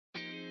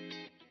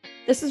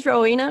This is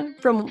Rowena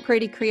from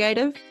Pretty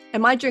Creative,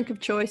 and my drink of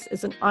choice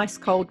is an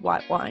ice-cold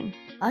white wine.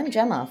 I'm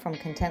Gemma from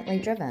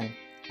Contently Driven,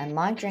 and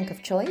my drink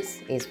of choice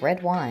is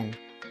red wine.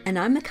 And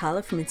I'm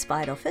Mikala from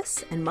Inspired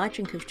Office, and my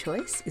drink of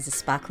choice is a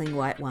sparkling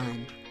white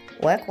wine.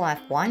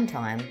 Work-Life Wine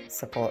Time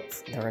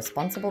supports the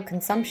responsible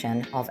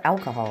consumption of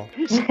alcohol.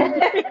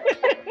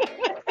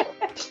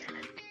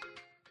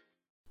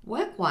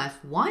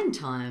 Work-Life Wine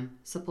Time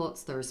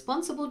supports the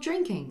responsible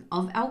drinking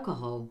of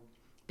alcohol.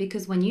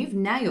 Because when you've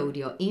nailed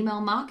your email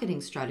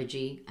marketing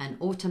strategy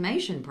and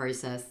automation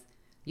process,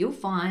 you'll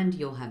find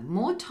you'll have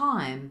more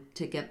time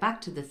to get back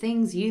to the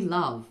things you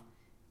love,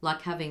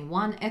 like having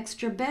one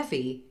extra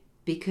bevy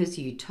because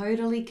you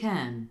totally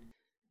can.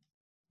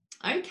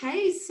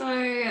 Okay, so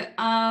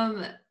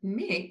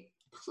Mick,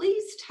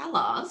 please tell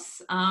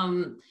us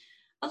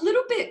a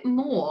little bit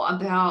more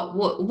about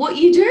what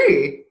you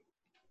do.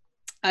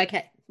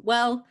 Okay,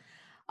 well,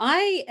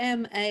 I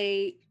am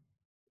a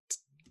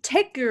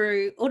tech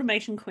guru,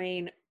 automation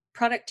queen,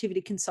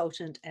 productivity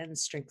consultant, and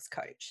strengths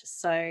coach.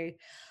 So I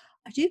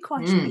do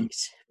quite a bit,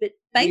 but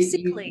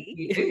basically,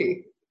 you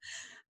do.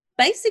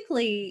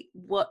 Basically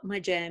what my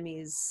jam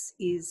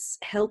is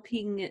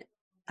helping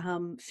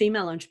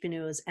female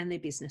entrepreneurs and their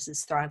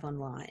businesses thrive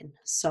online.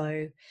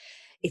 So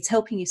it's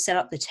helping you set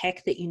up the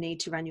tech that you need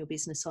to run your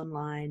business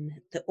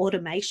online, the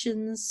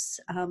automations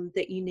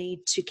that you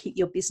need to keep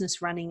your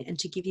business running and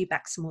to give you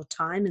back some more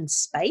time and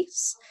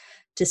space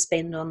to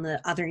spend on the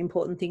other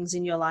important things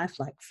in your life,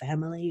 like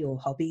family or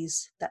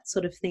hobbies, that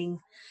sort of thing.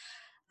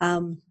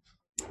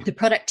 The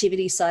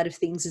productivity side of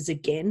things is,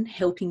 again,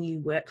 helping you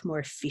work more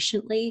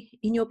efficiently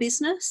in your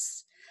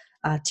business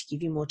to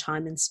give you more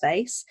time and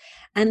space.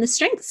 And the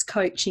strengths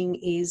coaching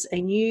is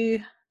a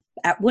new,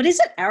 what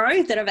is it,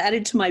 arrow that I've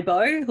added to my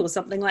bow or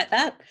something like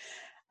that.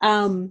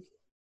 And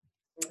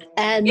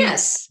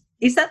yes.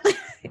 Is that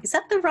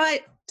the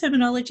right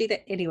terminology?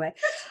 That anyway,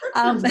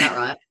 that's about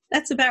right.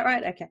 That's about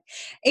right. Okay.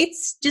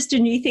 It's just a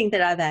new thing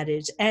that I've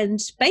added. And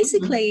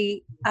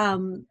basically,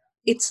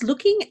 it's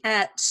looking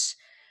at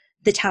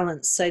the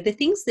talents, so the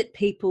things that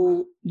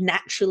people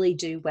naturally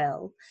do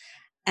well,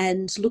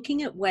 and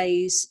looking at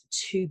ways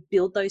to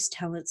build those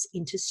talents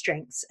into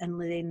strengths and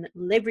then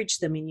leverage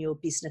them in your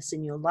business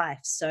and your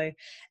life. So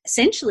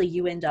essentially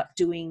you end up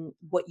doing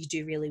what you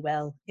do really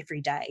well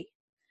every day,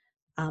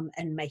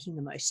 and making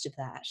the most of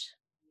that.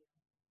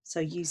 So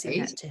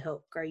using that to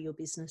help grow your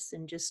business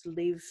and just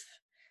live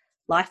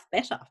life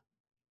better.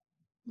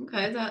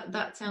 Okay,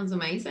 that sounds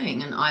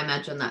amazing, and I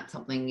imagine that's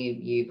something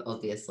you've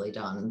obviously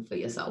done for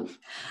yourself.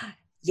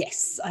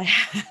 Yes, I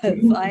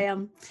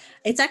have.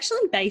 It's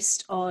actually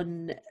based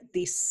on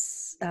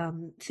this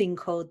thing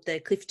called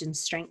the Clifton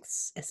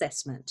Strengths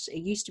Assessment. It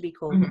used to be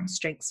called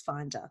Strengths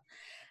Finder,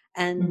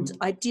 and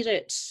I did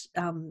it.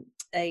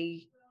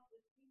 A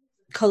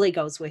colleague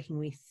I was working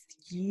with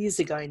years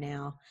ago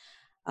now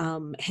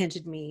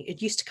handed me.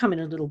 It used to come in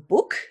a little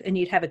book, and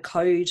you'd have a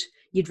code.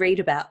 You'd read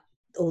about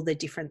all the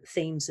different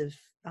themes of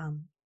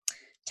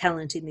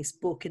talent in this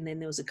book, and then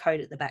there was a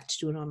code at the back to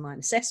do an online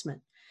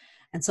assessment.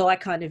 And so I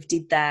kind of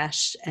did that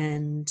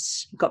and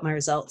got my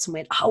results and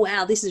went, oh,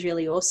 wow, this is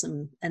really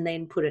awesome. And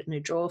then put it in a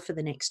drawer for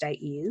the next 8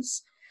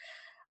 years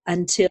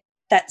until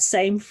that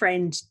same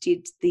friend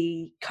did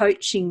the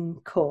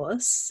coaching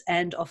course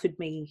and offered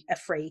me a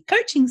free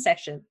coaching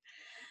session.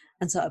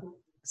 And so I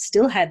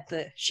still had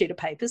the sheet of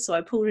paper. So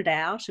I pulled it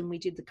out and we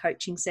did the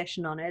coaching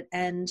session on it.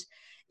 And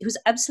it was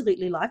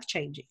absolutely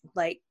life-changing.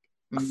 Like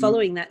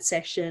following that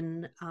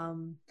session,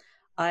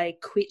 I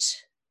quit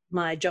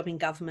my job in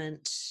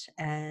government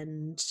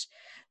and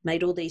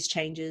made all these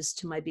changes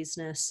to my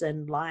business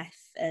and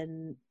life,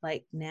 and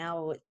like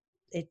now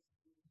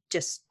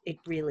it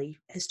really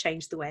has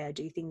changed the way I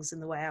do things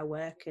and the way I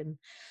work, and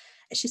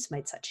it's just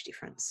made such a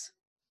difference.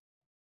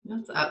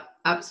 That's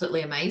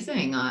absolutely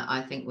amazing.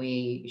 I think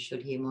we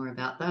should hear more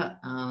about that.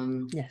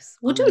 Yes,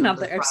 we'll do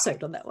another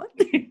episode on that one.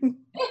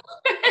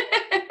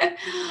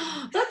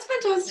 That's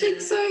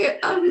fantastic. So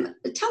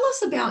tell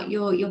us about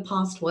your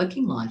past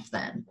working life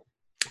then.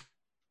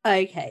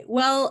 Okay,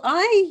 well,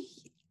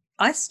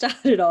 I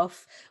started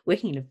off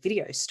working in a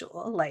video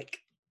store, like,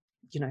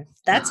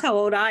 that's how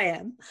old I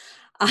am.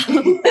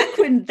 Back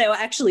when there were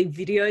actually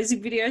videos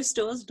in video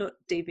stores, not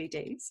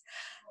DVDs.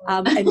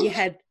 And you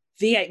had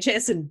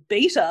VHS and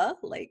Beta,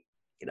 like,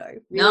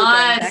 really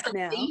going back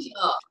now.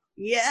 Beta.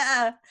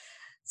 Yeah.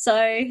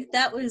 So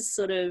that was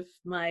sort of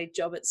my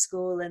job at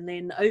school. And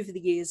then over the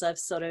years, I've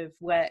sort of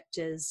worked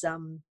as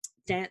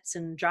dance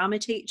and drama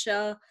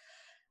teacher.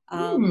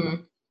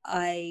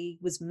 I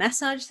was a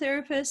massage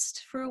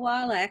therapist for a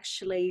while. I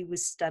actually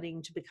was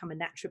studying to become a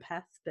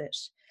naturopath, but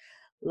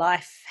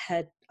life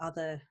had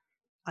other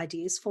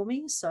ideas for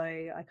me. So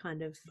I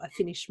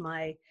finished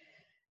my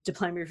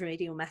diploma of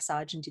remedial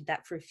massage and did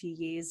that for a few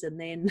years. And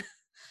then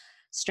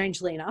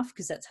strangely enough,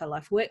 because that's how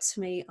life works for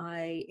me,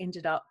 I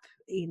ended up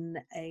in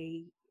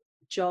a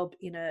job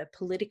in a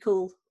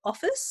political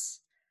office.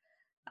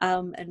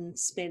 And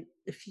spent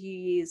a few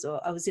years, or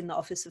I was in the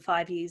office for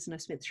 5 years, and I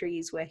spent 3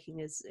 years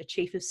working as a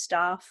chief of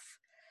staff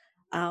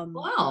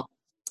Wow.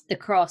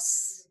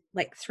 across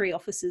like 3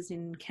 offices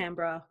in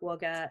Canberra,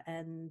 Wagga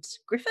and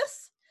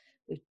Griffith.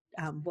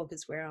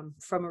 Wagga's where I'm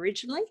from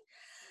originally.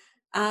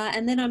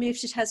 And then I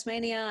moved to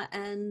Tasmania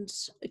and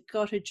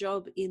got a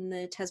job in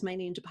the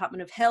Tasmanian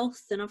Department of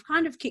Health. And I've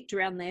kind of kicked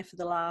around there for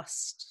the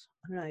last,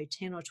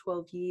 10 or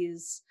 12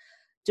 years,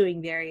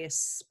 doing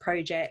various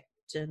project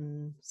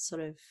and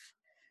sort of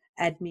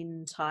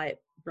admin type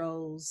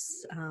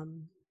roles.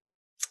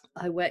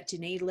 I worked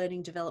in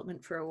e-learning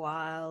development for a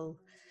while,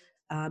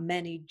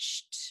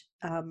 managed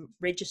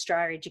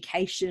registrar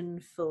education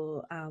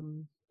for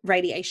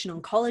radiation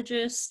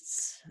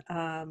oncologists.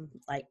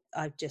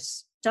 I've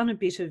just done a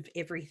bit of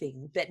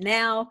everything. But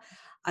now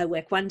I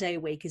work 1 day a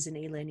week as an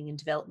e-learning and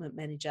development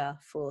manager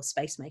for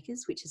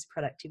Spacemakers, which is a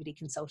productivity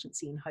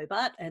consultancy in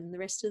Hobart. And the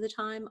rest of the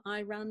time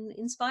I run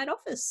Inspired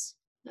Office.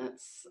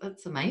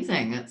 That's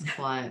amazing. It's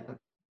quite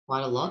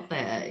a lot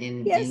there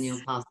in your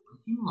Yes. past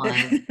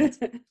life.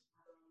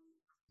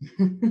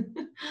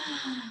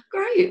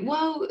 Great.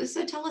 Well,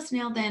 so tell us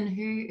now then,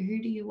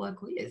 who do you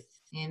work with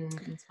in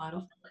Inspired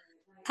Office?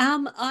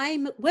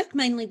 I work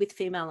mainly with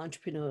female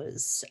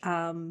entrepreneurs,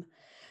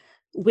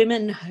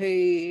 women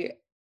who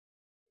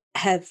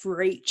have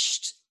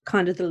reached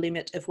kind of the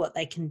limit of what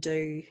they can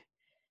do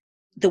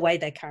the way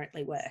they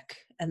currently work,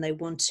 and they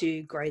want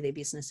to grow their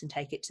business and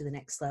take it to the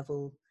next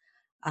level.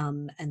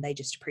 And they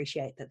just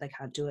appreciate that they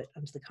can't do it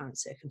under the current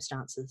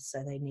circumstances.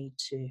 So they need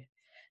to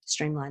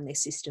streamline their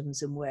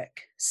systems and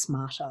work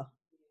smarter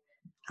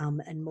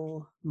and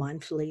more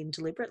mindfully and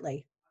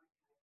deliberately.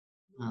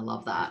 I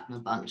love that. A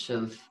bunch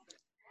of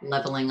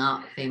leveling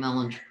up female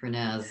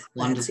entrepreneurs.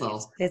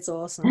 Wonderful. It's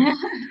awesome.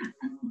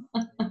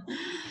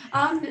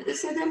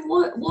 So then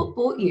what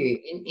brought you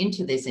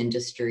into this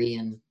industry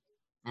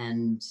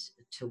and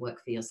to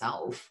work for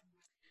yourself?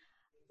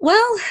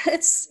 Well,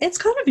 it's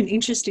kind of an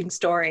interesting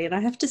story. And I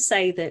have to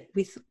say that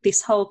with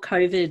this whole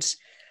COVID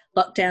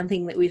lockdown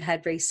thing that we've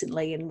had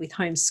recently and with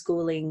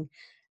homeschooling,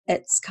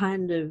 it's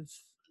kind of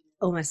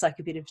almost like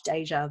a bit of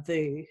deja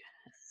vu.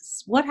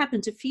 What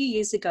happened a few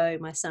years ago,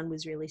 my son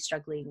was really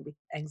struggling with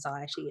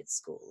anxiety at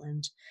school,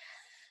 and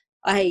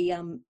I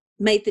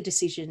made the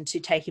decision to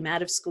take him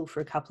out of school for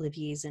a couple of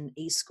years and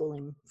e-school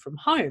him from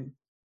home.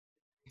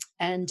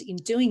 And in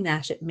doing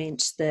that, it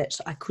meant that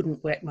I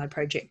couldn't work my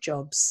project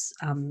jobs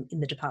in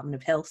the Department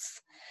of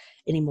Health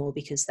anymore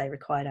because they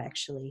required I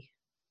actually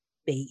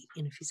be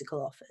in a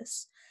physical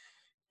office.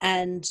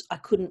 And I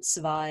couldn't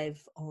survive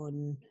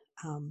on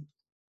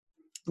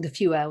the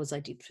few hours I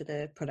did for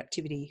the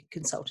productivity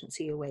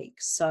consultancy a week.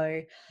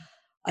 So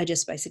I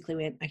just basically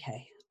went,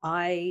 okay,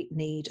 I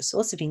need a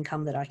source of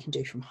income that I can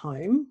do from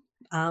home.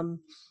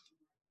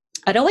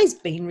 I'd always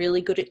been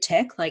really good at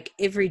tech. Like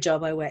every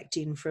job I worked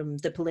in, from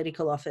the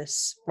political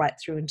office right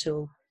through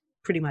until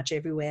pretty much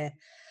everywhere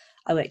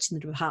I worked in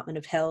the Department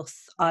of Health,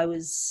 I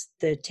was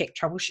the tech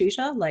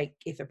troubleshooter. Like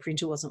if a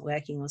printer wasn't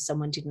working or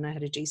someone didn't know how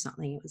to do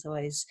something, it was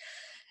always,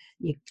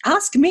 you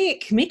ask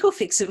Mick will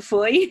fix it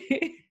for you.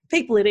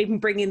 People would even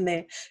bring in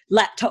their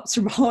laptops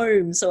from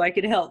home so I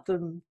could help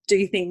them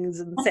do things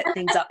and set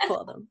things up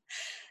for them.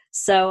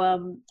 So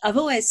I've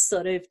always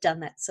sort of done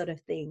that sort of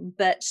thing.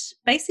 But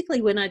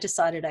basically when I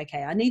decided,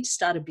 okay, I need to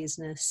start a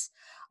business,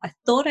 I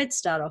thought I'd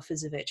start off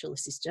as a virtual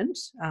assistant,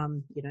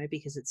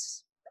 because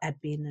it's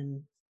admin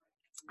and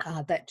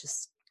that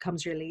just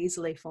comes really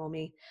easily for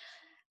me.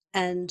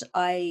 And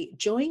I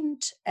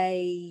joined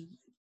a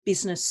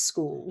business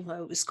school.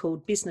 It was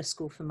called Business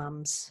School for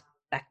Mums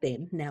back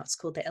then. Now it's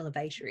called the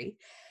Elevatory.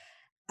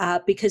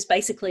 Because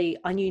basically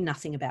I knew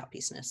nothing about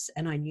business,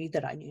 and I knew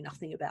that I knew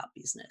nothing about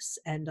business,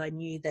 and I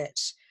knew that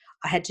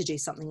I had to do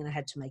something and I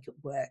had to make it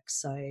work.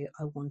 So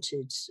I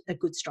wanted a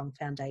good, strong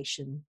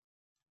foundation.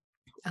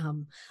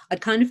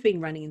 I'd kind of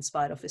been running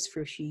Inspired Office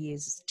for a few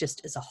years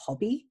just as a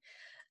hobby,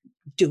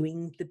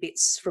 doing the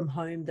bits from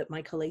home that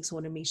my colleagues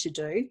wanted me to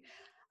do.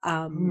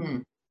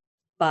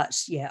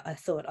 But yeah, I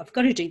thought I've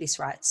got to do this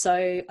right.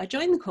 So I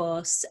joined the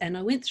course and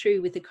I went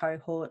through with a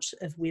cohort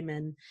of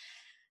women,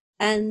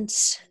 and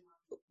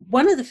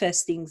one of the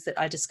first things that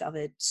I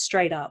discovered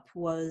straight up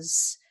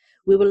was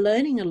we were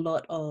learning a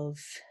lot of,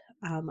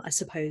 I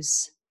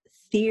suppose,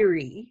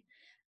 theory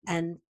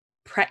and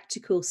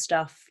practical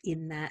stuff,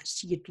 in that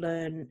you'd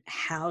learn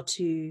how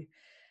to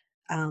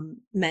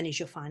manage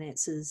your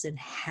finances and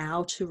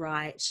how to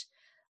write,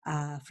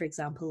 for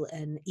example,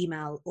 an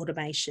email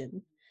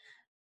automation.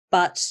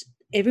 But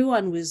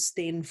everyone was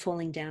then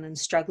falling down and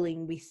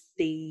struggling with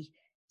the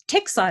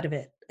tech side of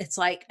it. It's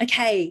like,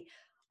 okay,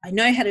 I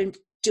know how to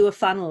do a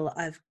funnel.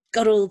 I've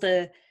got all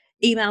the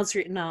emails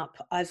written up.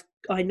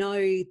 I know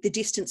the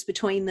distance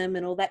between them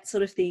and all that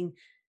sort of thing.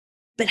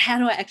 But how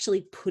do I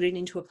actually put it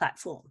into a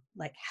platform?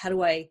 Like, how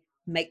do I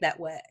make that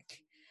work?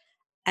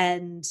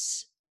 And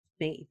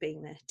me,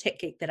 being the tech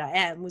geek that I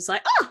am, was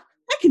like, oh,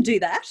 I can do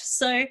that.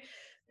 So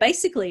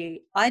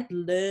basically, I'd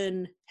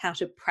learn how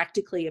to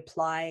practically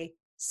apply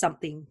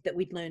something that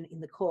we'd learn in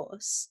the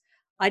course.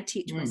 I'd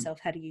teach myself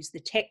how to use the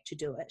tech to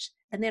do it,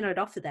 and then I'd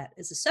offer that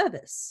as a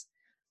service.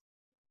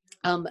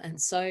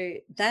 And so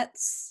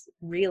that's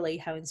really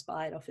how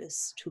Inspired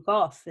Office took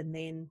off. And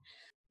then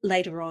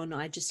later on,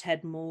 I just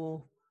had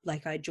more,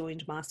 like I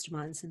joined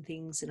masterminds and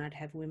things, and I'd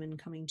have women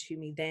coming to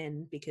me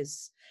then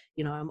because,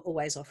 you know, I'm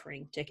always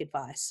offering tech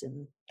advice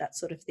and that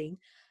sort of thing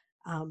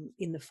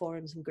in the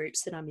forums and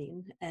groups that I'm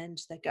in.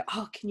 And they go,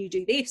 oh, can you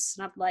do this?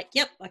 And I'm like,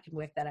 yep, I can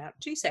work that out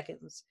in 2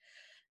 seconds.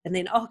 And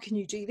then, oh, can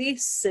you do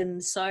this?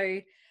 And so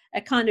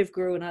it kind of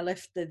grew, and I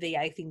left the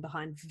VA thing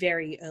behind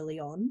very early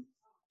on.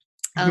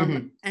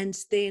 And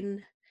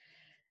then,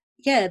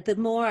 yeah, the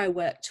more I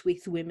worked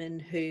with women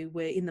who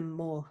were in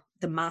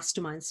the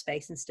mastermind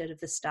space instead of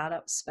the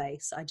startup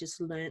space, I just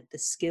learnt the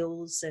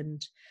skills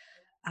and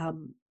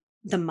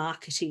the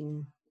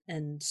marketing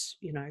and,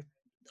 you know,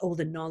 all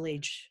the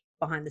knowledge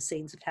behind the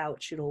scenes of how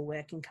it should all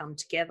work and come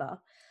together.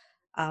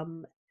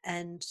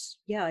 And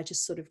yeah, I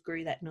just sort of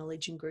grew that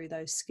knowledge and grew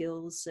those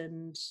skills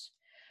and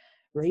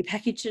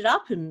repackaged it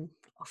up and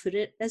offered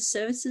it as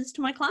services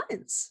to my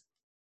clients.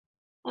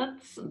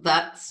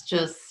 That's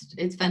just,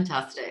 it's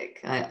fantastic.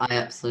 I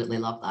absolutely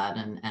love that.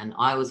 And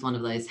I was one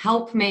of those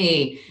help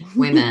me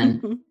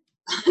women.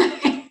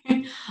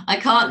 I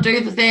can't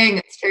do the thing.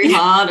 It's too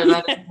hard and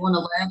I don't want to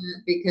learn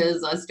it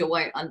because I still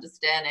won't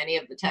understand any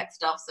of the tech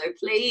stuff. So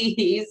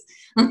please.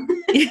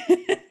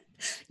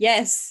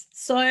 Yes.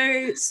 So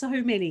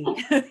many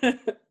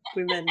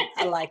women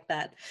are like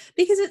that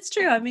because it's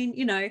true. I mean,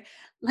 you know,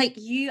 like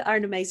you are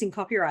an amazing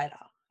copywriter.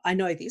 I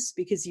know this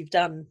because you've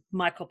done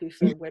my copy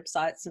for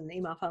websites and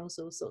email funnels,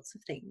 all sorts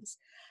of things.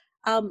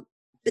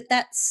 But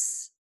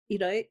that's, you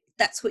know,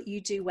 that's what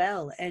you do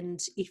well. And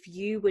if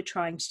you were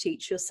trying to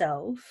teach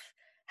yourself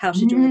how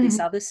to do all this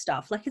other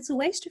stuff, like it's a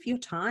waste of your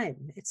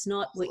time. It's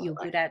not what you're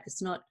good at.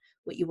 It's not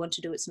what you want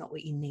to do. It's not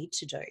what you need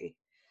to do.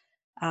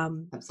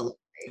 Absolutely.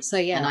 So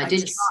yeah, and I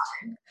did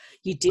try.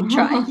 You did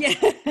try. Yeah.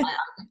 I did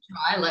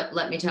try,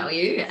 let me tell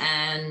you.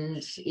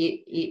 And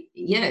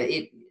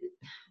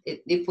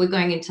if we're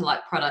going into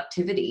like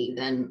productivity,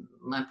 then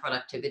my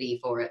productivity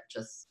for it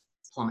just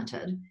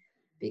plummeted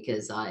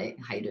because I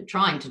hated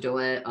trying to do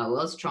it. I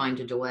was trying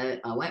to do it.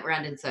 I went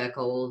around in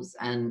circles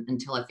and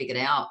until I figured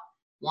out,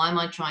 why am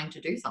I trying to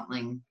do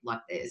something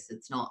like this?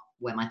 It's not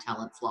where my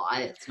talents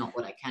lie. It's not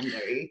what I can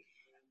do.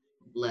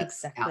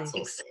 Let's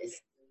outsource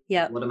this.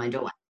 Yeah. What am I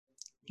doing?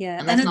 Yeah.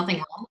 And there's nothing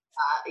wrong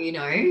with that, you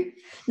know?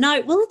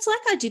 No, well, it's like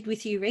I did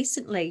with you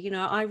recently. You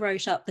know, I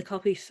wrote up the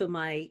copy for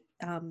my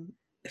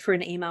for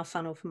an email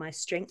funnel for my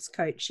strengths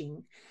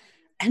coaching,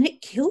 and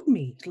it killed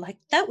me. Like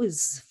that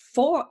was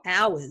 4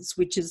 hours,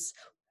 which is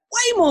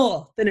way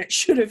more than it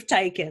should have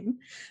taken.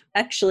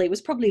 Actually, it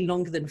was probably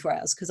longer than 4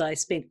 hours because I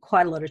spent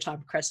quite a lot of time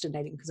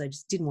procrastinating because I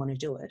just didn't want to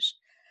do it.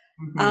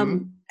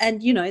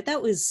 And you know,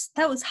 that was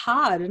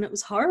hard and it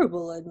was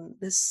horrible, and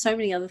there's so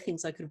many other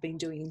things I could have been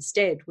doing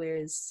instead.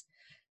 Whereas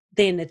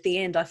then at the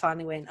end, I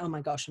finally went, oh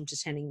my gosh, I'm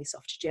just handing this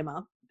off to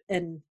Gemma.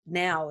 And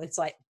now it's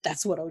like,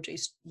 that's what I'll do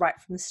right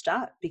from the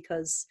start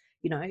because,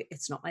 you know,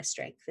 it's not my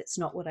strength. It's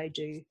not what I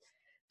do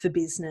for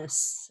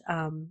business.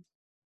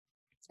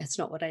 It's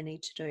not what I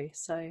need to do.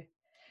 So,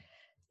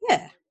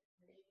 yeah.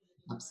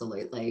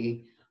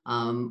 Absolutely.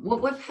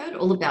 We've heard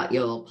all about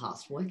your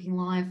past working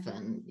life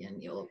and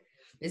your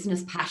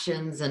business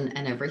passions and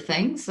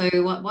everything. So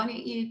why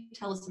don't you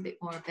tell us a bit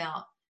more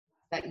about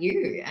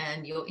you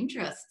and your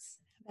interests?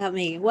 About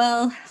me.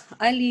 Well,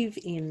 I live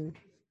in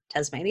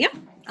Tasmania.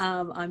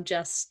 I'm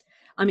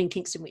in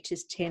Kingston, which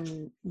is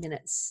 10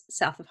 minutes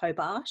south of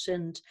Hobart.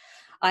 And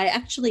I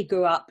actually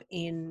grew up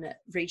in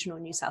regional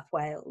New South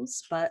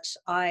Wales, but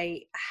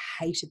I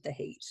hated the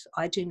heat.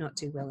 I do not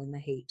do well in the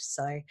heat.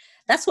 So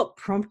that's what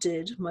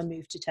prompted my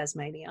move to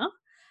Tasmania.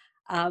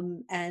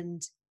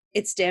 And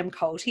it's damn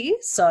cold here.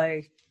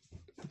 So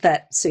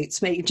that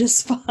suits me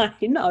just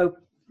fine. I'm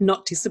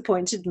not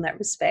disappointed in that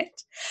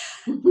respect.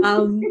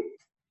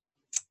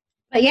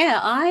 But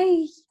yeah,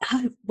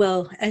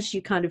 well, as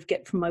you kind of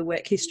get from my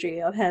work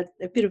history, I've had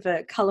a bit of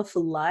a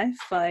colourful life.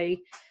 I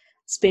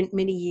spent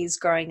many years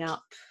growing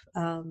up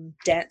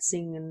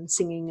dancing and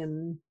singing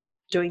and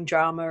doing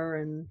drama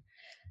and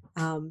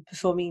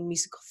performing in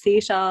musical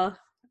theatre.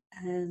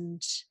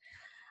 And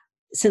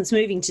since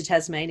moving to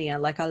Tasmania,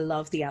 like I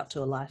love the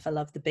outdoor life. I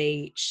love the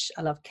beach.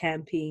 I love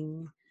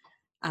camping,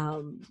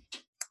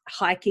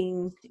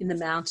 hiking in the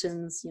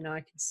mountains. You know, I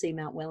can see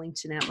Mount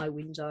Wellington out my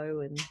window,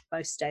 and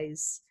most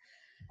days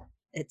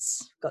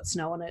it's got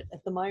snow on it.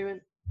 At the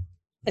moment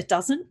it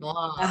doesn't.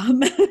 Wow.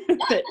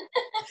 But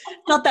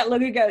not that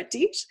long ago it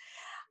did.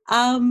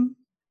 And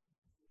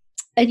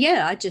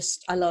yeah,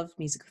 I love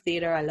musical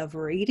theatre. I love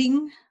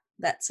reading.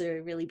 That's a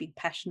really big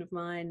passion of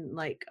mine.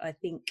 Like I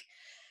think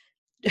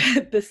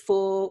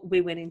before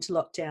we went into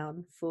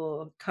lockdown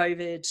for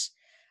COVID,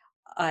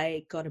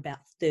 I got about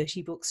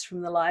 30 books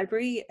from the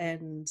library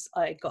and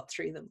I got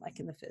through them like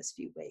in the first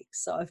few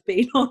weeks. So I've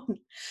been on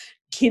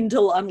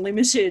Kindle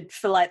Unlimited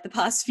for like the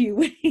past few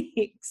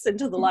weeks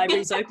until the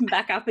library's open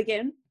back up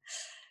again.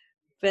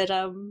 But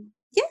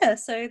yeah,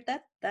 so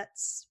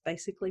that's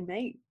basically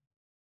me.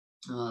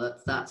 Oh,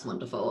 that's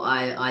wonderful.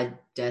 I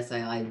dare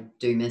say I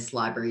do miss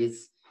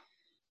libraries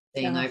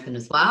being open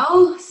as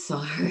well. So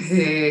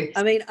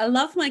I mean, I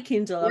love my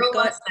Kindle. I've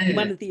got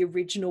one of the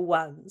original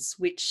ones,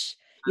 which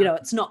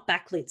it's not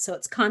backlit, so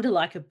it's kind of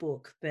like a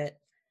book, but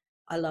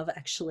I love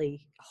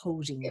actually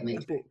holding a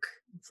book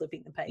and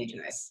flipping the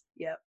pages.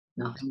 Yep.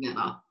 Nothing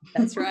better.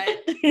 That's right.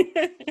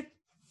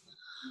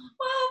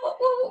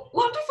 Well,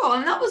 wonderful.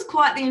 And that was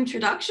quite the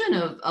introduction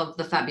of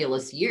the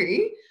fabulous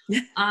you.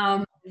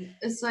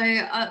 So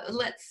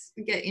let's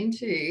get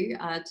into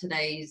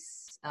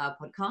today's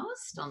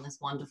podcast on this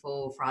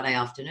wonderful Friday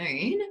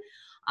afternoon.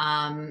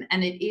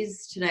 And it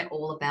is today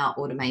all about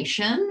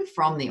automation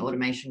from the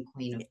Automation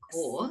Queen, of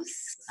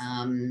course,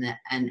 and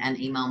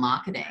email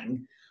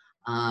marketing,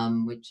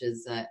 which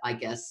is, I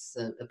guess,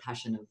 a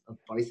passion of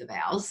both of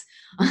ours.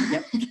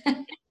 Yep.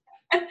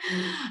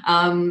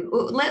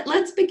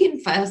 Let's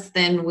begin first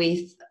then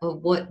with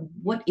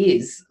what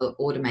is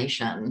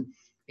automation,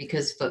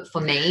 because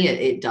for me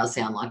it does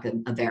sound like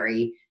a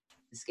very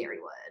scary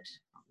word.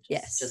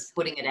 Just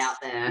putting it out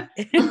there.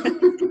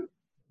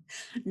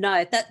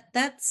 No,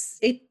 that's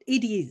it.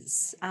 It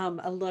is.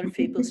 A lot of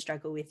people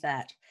struggle with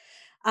that.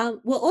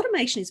 Well,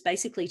 automation is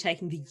basically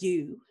taking the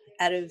you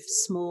out of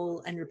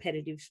small and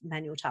repetitive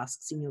manual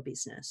tasks in your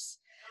business.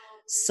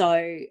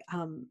 So,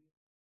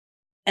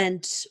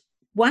 and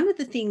one of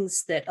the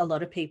things that a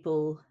lot of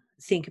people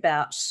think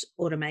about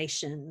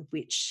automation,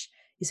 which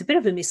is a bit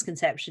of a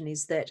misconception,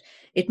 is that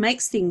it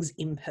makes things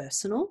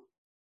impersonal,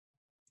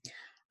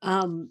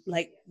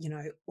 like,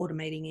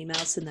 automating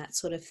emails and that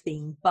sort of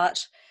thing.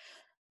 But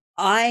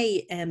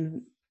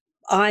I'm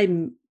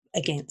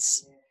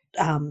against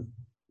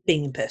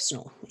being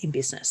impersonal in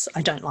business.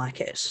 I don't like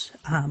it.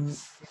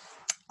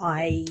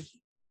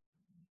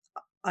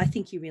 I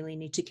think you really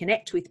need to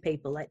connect with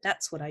people. Like,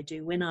 that's what I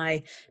do when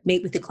I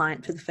meet with the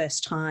client for the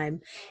first time.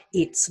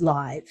 It's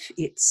live.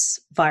 It's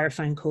via a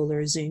phone call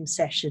or a Zoom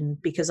session,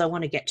 because I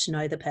want to get to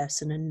know the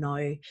person and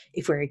know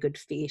if we're a good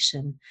fit.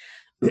 And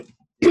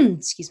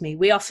excuse me,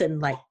 we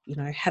often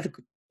have a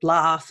good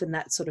laugh and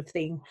that sort of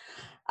thing.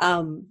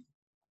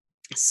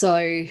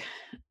 So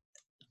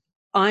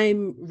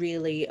I'm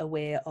really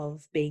aware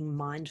of being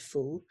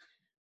mindful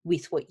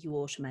with what you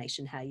automate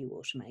and how you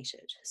automate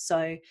it.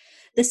 So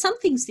there's some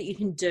things that you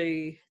can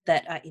do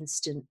that are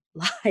instant,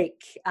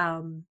 like,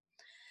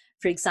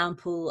 for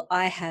example,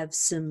 I have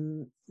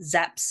some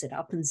Zaps set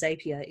up, and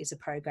Zapier is a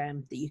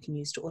program that you can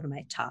use to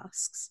automate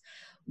tasks,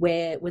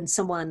 where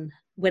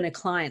when a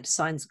client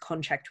signs a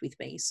contract with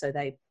me, so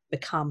they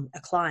become a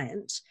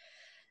client,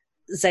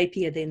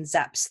 Zapier then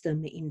zaps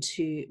them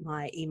into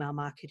my email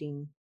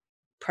marketing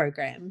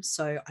program,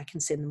 so I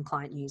can send them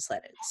client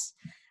newsletters.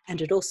 And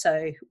it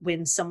also,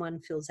 when someone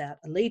fills out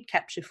a lead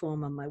capture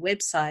form on my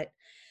website,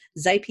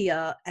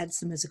 Zapier adds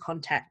them as a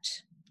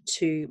contact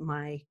to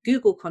my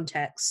Google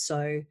contacts,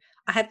 so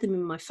I have them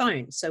in my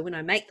phone. So when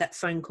I make that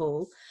phone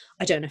call,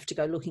 I don't have to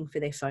go looking for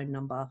their phone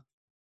number.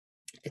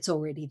 It's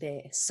already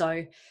there.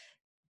 So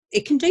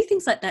it can do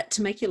things like that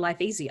to make your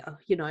life easier.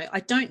 I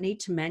don't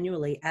need to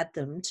manually add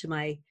them to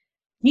my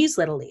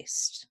newsletter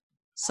list.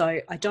 So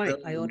I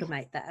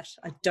automate that.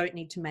 I don't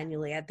need to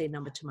manually add their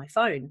number to my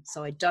phone.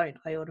 So I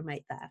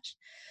automate that.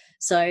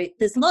 So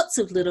there's lots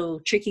of little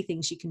tricky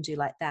things you can do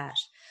like that.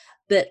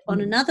 But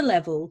on another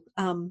level,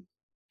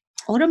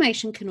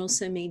 automation can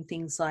also mean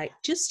things like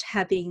just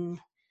having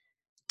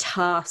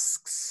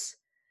tasks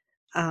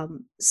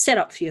set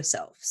up for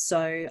yourself.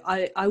 So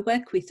I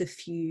work with a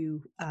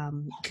few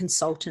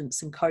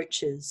consultants and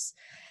coaches,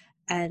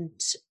 and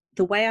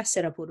the way I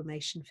set up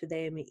automation for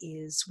them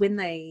is when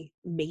they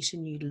meet a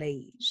new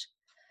lead,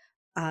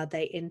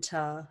 they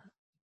enter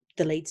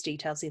the lead's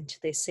details into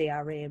their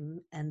CRM,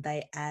 and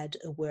they add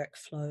a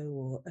workflow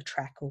or a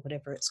track or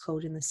whatever it's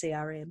called in the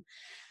CRM.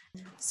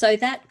 So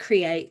that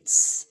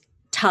creates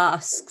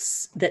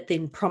tasks that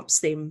then prompts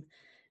them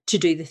to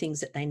do the things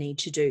that they need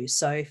to do.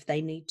 So if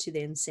they need to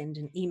then send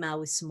an email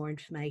with some more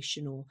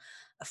information, or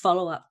a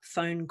follow-up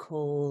phone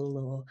call,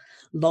 or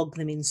log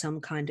them in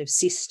some kind of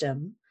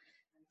system,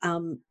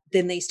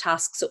 then these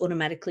tasks are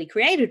automatically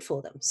created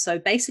for them. So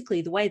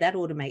basically the way that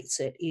automates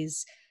it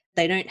is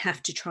they don't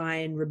have to try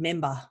and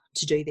remember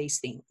to do these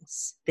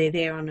things. They're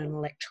there on an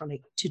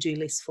electronic to-do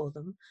list for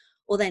them.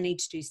 All they need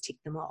to do is tick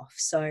them off.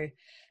 So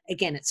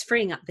again, it's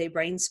freeing up their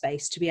brain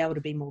space to be able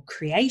to be more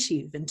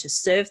creative and to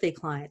serve their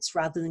clients,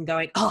 rather than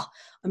going, I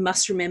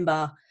must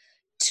remember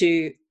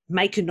to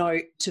make a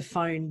note to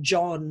phone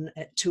John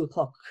at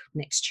 2:00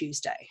 next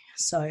Tuesday.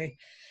 So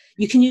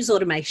you can use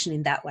automation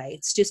in that way.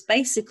 It's just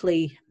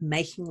basically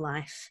making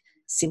life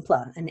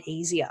simpler and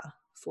easier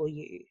for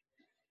you.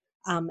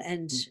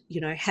 And,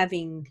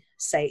 having,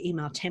 say,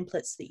 email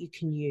templates that you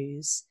can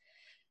use,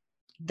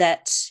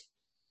 that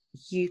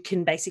you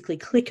can basically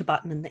click a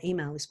button and the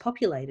email is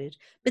populated,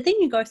 but then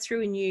you go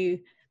through and you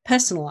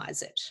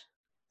personalize it.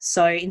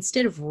 So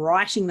instead of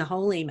writing the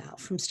whole email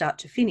from start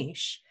to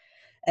finish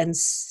and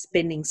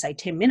spending, say,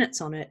 10 minutes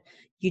on it,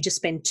 you just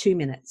spend 2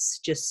 minutes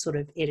just sort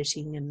of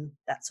editing and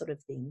that sort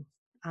of thing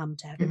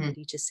to have it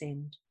ready to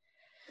send.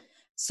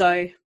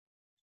 So,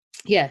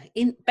 yeah,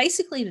 in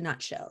a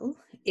nutshell,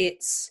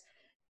 it's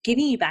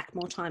giving you back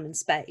more time and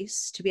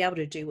space to be able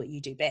to do what you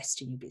do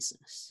best in your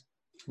business.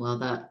 Well,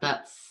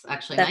 that's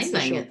actually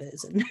amazing.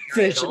 That's the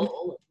short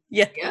version.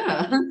 Yeah.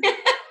 Yeah.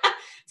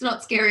 It's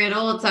not scary at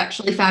all. It's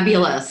actually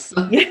fabulous.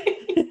 Yeah.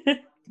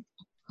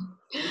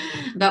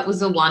 That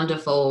was a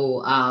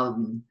wonderful,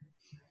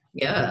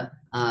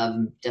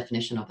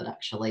 definition of it,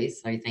 actually.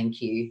 So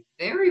thank you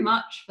very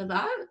much for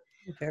that.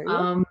 Very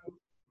well.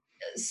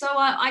 So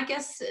I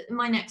guess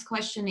my next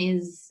question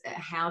is,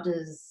 how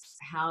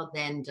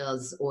then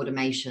does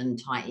automation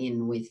tie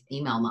in with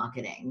email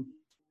marketing?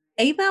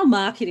 Email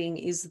marketing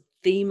is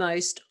the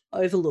most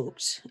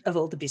overlooked of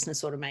all the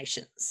business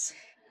automations.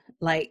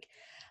 Like,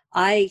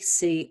 I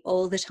see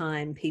all the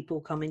time people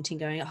commenting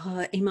going,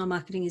 oh, email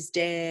marketing is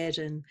dead,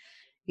 and,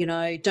 you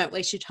know, don't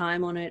waste your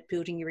time on it,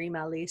 building your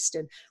email list.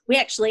 And we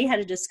actually had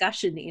a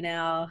discussion in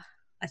I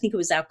think it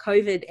was our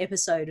COVID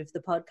episode of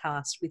the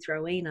podcast with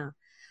Rowena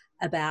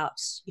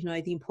about, you know,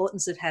 the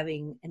importance of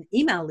having an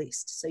email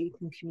list so you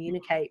can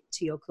communicate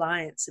to your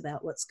clients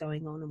about what's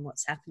going on and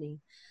what's happening.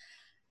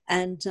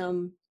 And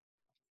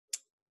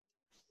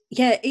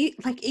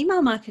like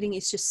email marketing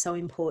is just so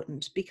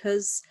important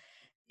because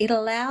it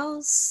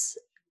allows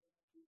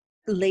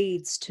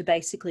leads to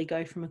basically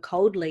go from a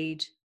cold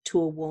lead to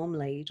a warm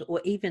lead,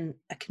 or even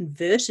a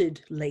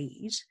converted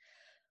lead,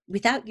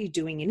 without you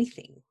doing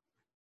anything.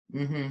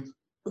 Mm-hmm.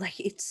 Like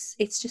it's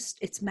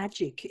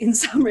magic in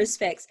some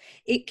respects.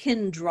 It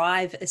can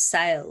drive a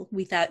sale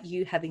without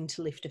you having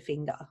to lift a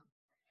finger.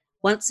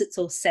 Once it's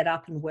all set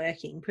up and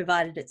working,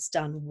 provided it's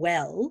done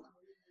well,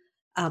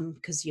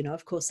 because, you know,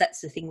 of course, that's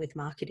the thing with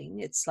marketing.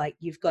 It's like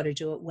you've got to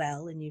do it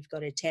well, and you've got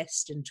to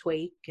test and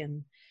tweak,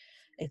 and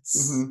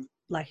it's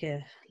like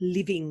a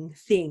living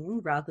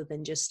thing rather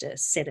than just a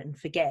set and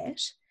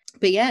forget.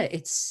 But yeah,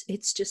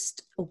 it's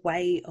just a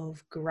way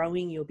of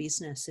growing your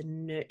business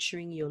and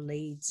nurturing your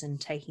leads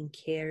and taking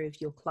care of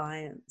your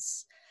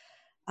clients.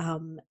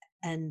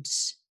 And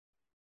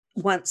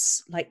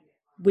once, like,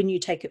 when you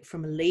take it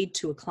from a lead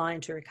to a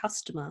client or a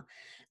customer,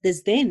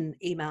 there's then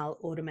email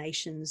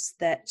automations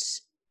that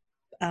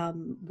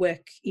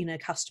work in a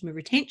customer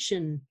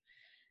retention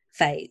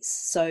phase.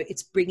 So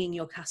it's bringing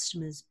your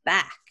customers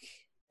back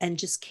and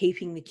just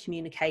keeping the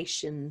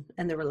communication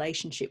and the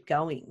relationship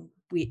going,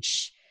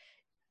 which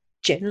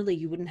generally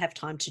you wouldn't have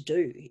time to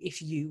do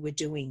if you were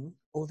doing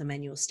all the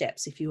manual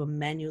steps, if you were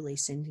manually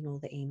sending all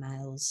the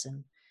emails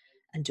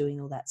and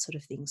doing all that sort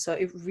of thing. So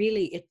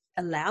it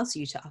allows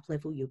you to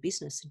up-level your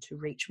business and to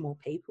reach more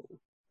people.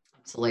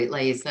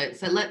 Absolutely.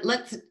 So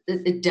let's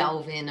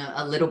delve in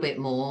a little bit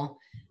more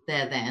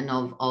there then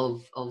of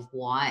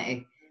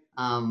why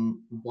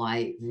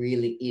it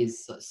really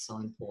is so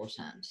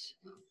important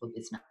for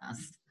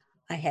business.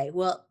 Okay,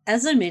 well,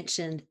 as I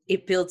mentioned,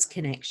 it builds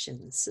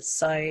connections.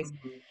 So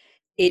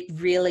it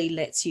really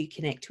lets you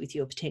connect with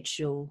your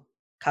potential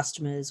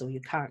customers or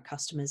your current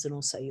customers, and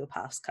also your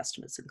past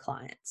customers and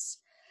clients.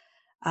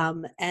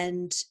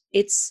 And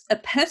it's a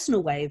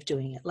personal way of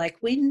doing it. Like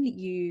when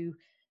you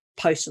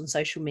post on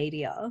social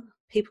media,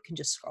 people can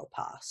just scroll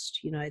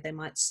past. You know, they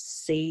might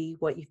see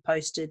what you've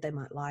posted, they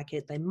might like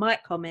it, they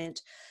might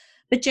comment,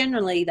 but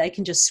generally they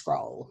can just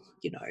scroll,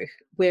 you know.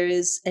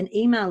 Whereas an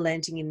email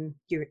landing in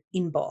your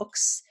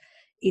inbox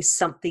is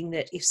something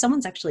that if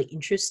someone's actually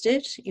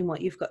interested in what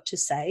you've got to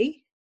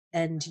say,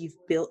 and you've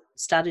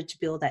started to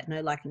build that know,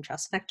 like, and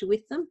trust factor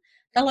with them,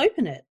 they'll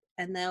open it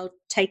and they'll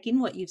take in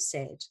what you've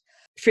said.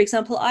 For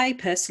example, I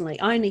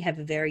only have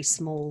a very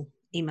small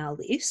email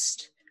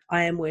list.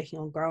 I am working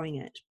on growing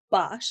it,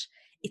 but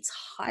it's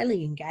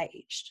highly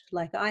engaged.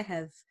 Like, I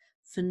have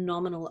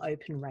phenomenal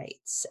open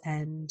rates.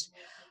 And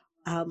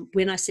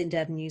when I send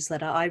out a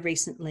newsletter, I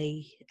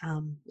recently,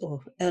 or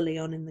early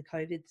on in the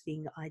COVID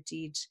thing, I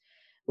did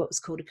what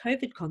was called a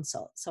COVID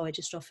consult. So I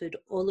just offered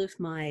all of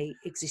my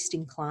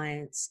existing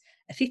clients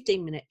a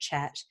 15-minute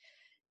chat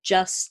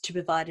just to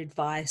provide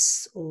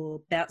advice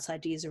or bounce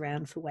ideas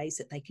around for ways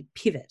that they could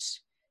pivot,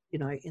 you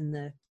know, in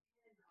the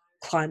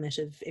climate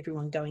of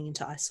everyone going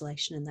into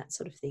isolation and that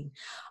sort of thing.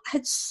 I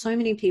had so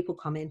many people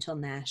comment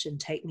on that and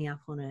take me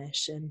up on it.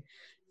 And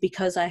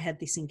because I had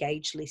this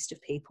engaged list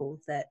of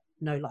people that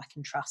know, like,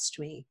 and trust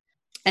me,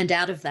 and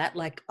out of that,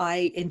 like,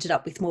 I ended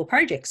up with more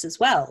projects as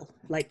well.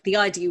 Like, the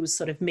idea was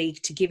sort of me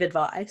to give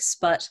advice,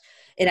 but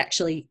it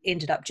actually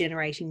ended up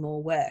generating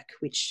more work,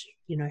 which,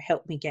 you know,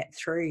 helped me get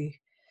through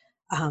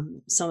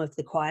some of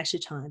the quieter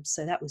times.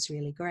 So that was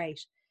really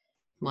great.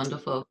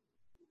 Wonderful.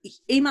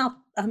 Email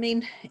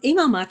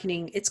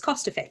marketing, it's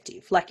cost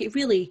effective. Like,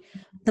 the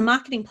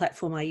marketing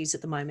platform I use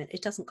at the moment,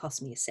 it doesn't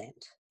cost me a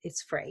cent.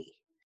 It's free.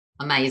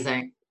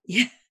 Amazing.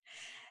 Yeah.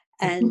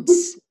 And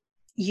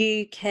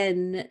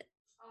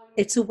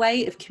it's a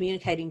way of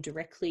communicating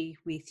directly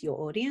with your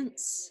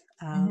audience,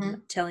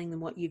 telling them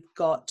what you've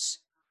got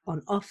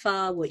on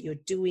offer, what you're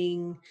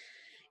doing,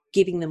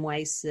 giving them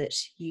ways that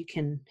you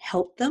can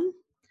help them.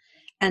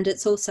 And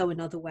it's also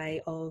another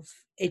way of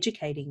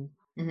educating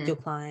your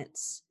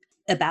clients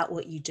about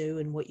what you do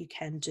and what you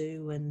can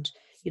do. And,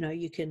 you know,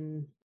 you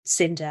can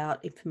send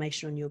out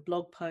information on your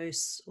blog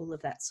posts, all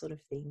of that sort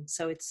of thing.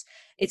 So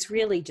it's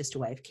really just a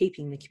way of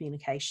keeping the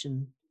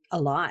communication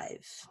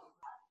alive.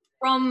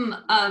 From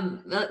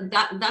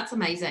that's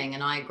amazing,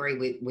 and I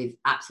agree with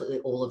absolutely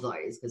all of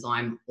those, because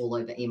I'm all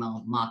over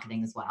email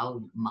marketing as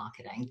well,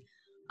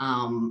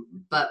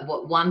 but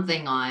one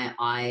thing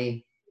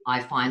I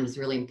find is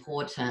really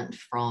important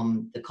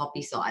from the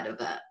copy side of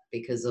it,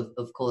 because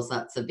of course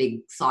that's a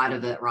big side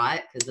of it,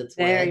 right? Because it's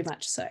very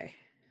much so.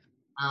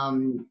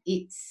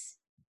 It's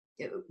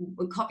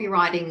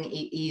copywriting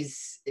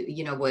is,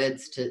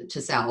 words to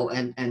sell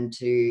and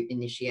to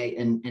initiate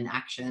an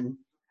action.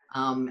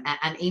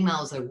 And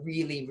emails are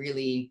really,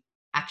 really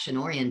action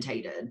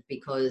orientated,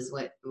 because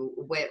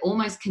we're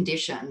almost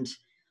conditioned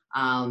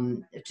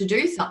to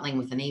do something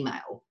with an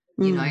email.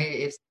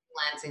 If something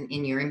lands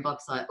in your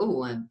inbox, like,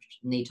 oh, I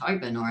need to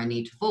open, or I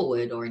need to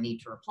forward, or I need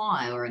to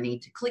reply, or I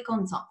need to click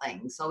on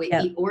something. So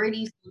it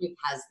already sort of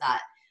has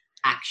that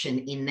action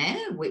in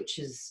there, which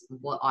is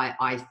what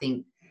I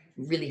think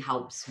really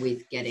helps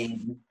with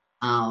getting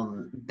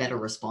better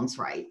response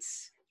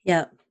rates.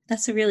 Yeah,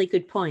 that's a really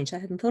good point. I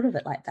hadn't thought of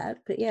it like that,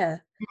 but yeah,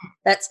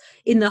 that's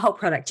in the whole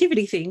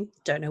productivity thing.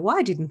 Don't know why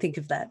I didn't think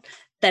of that.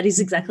 That is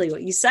exactly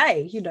what you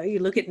say. You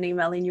look at an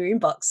email in your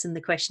inbox and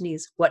the question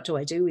is, what do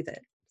I do with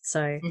it?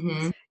 So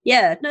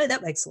yeah, no,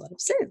 that makes a lot of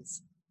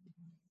sense.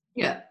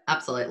 Yeah,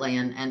 absolutely.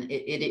 And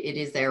it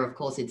is there. Of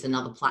course, it's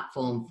another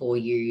platform for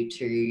you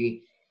to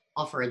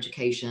offer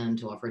education,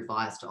 to offer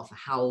advice, to offer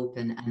help,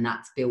 and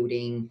that's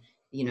building,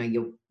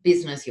 your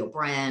business, your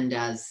brand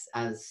as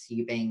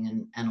you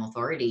being an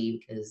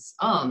authority. Because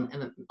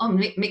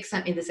Mick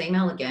sent me this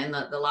email again.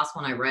 The last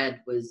one I read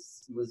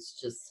was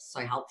just so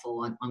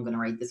helpful. I'm going to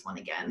read this one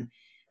again,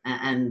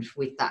 and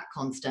with that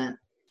constant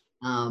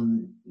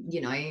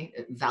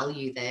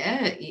value there,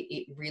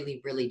 it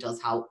really, really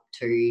does help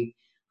to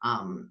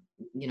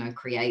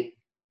create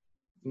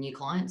new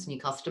clients, new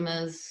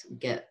customers,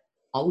 get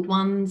old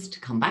ones to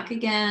come back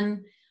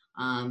again,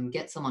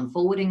 get someone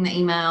forwarding the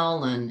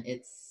email. And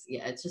it's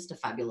just a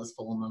fabulous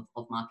form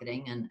of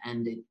marketing,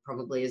 and it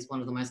probably is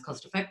one of the most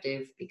cost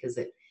effective, because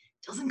it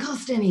doesn't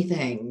cost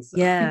anything. So.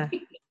 Yeah.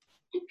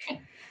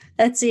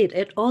 That's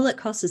it. All it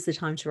costs is the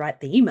time to write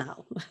the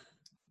email.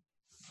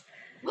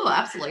 Well,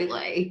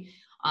 absolutely.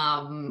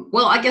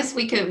 Well, I guess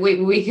we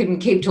can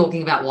keep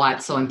talking about why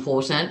it's so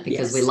important,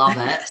 because we love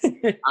it,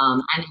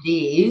 and it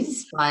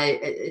is. But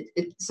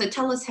so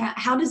tell us,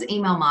 how does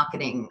email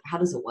marketing, how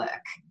does it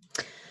work?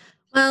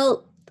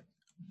 Well,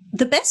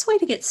 the best way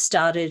to get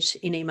started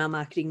in email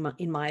marketing,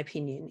 in my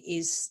opinion,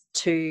 is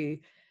to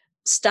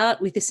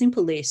start with a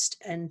simple list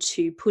and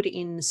to put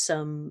in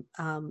some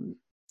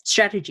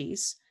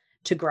strategies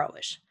to grow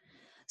it.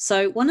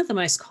 So one of the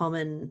most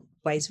common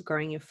ways of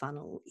growing your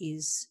funnel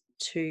is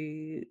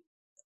to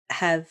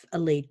have a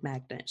lead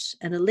magnet.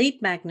 And a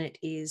lead magnet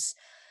is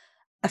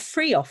a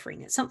free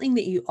offering. It's something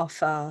that you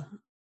offer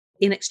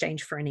in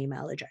exchange for an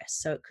email address.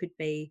 So it could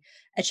be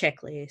a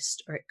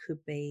checklist, or it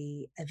could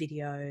be a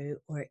video,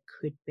 or it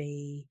could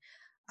be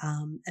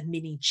a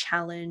mini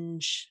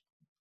challenge.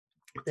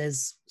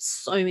 There's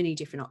so many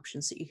different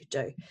options that you could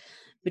do.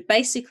 But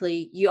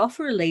basically, you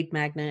offer a lead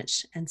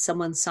magnet and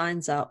someone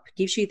signs up,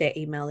 gives you their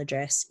email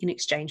address in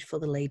exchange for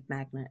the lead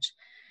magnet.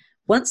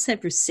 Once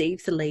they've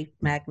received the lead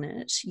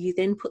magnet, you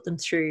then put them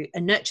through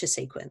a nurture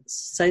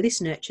sequence. So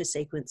this nurture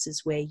sequence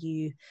is where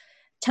you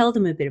tell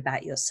them a bit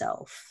about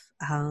yourself.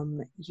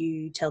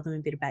 You tell them a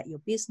bit about your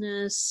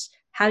business,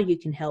 how you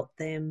can help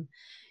them.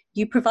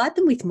 You provide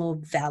them with more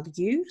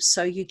value.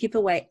 So you give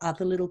away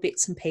other little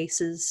bits and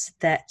pieces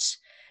that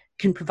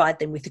can provide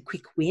them with a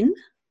quick win.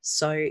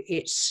 So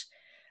it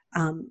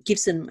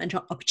gives them an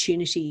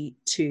opportunity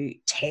to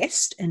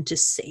test and to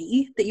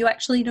see that you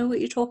actually know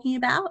what you're talking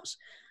about,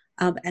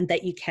 and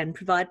that you can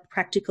provide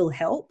practical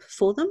help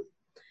for them.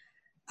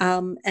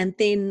 And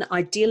then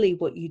ideally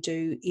what you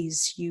do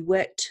is you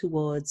work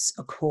towards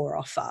a core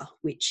offer,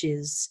 which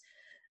is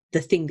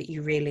the thing that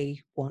you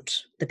really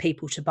want the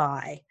people to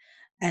buy.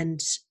 And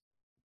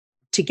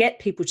to get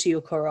people to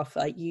your core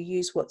offer, you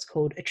use what's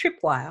called a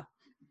tripwire.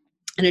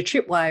 And a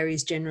tripwire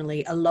is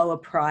generally a lower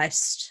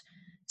priced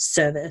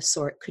service,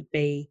 or it could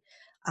be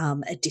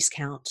a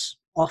discount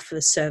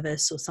offer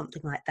service or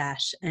something like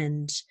that.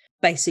 And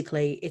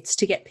basically it's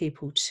to get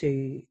people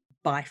to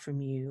buy from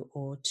you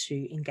or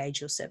to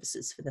engage your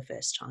services for the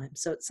first time.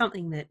 So it's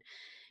something that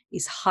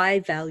is high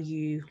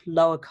value,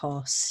 lower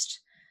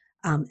cost,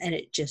 and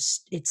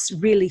it's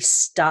really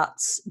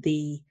starts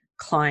the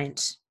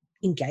client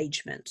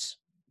engagement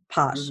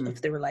part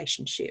of the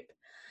relationship.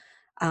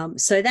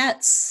 So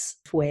that's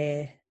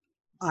where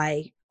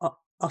I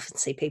often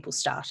see people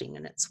starting,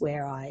 and it's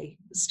where I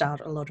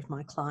start a lot of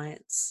my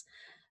clients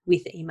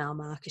with email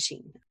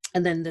marketing.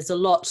 And then there's a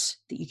lot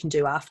that you can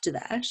do after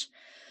that.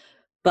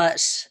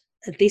 But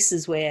this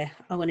is where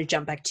I want to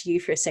jump back to you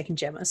for a second,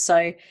 Gemma.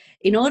 So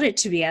in order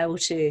to be able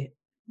to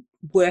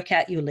work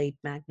out your lead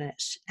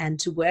magnet and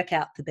to work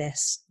out the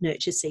best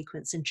nurture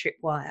sequence and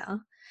tripwire,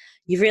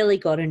 you've really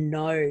got to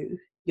know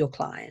your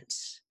client.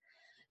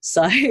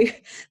 So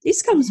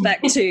this comes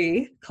back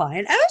to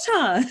client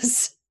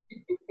avatars.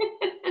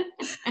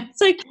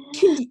 So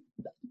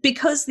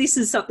because this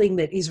is something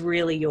that is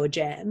really your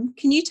jam,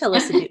 can you tell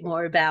us a bit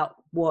more about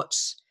what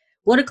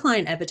what a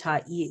client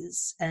avatar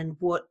is and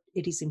what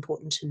it is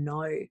important to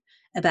know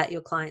about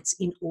your clients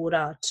in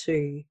order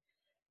to,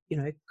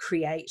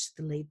 create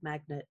the lead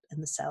magnet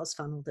and the sales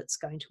funnel that's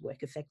going to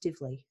work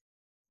effectively.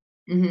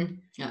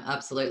 Yeah,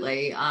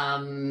 absolutely.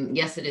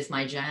 Yes, it is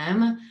my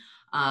jam.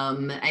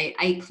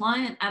 A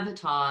client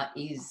avatar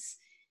is,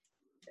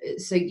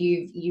 so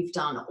you've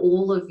done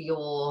all of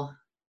your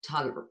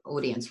target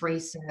audience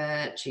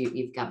research,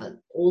 you've gathered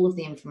all of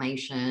the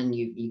information,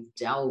 you've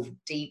delved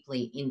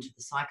deeply into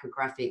the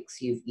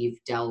psychographics,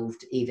 you've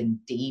delved even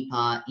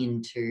deeper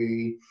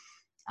into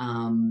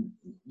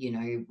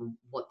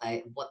what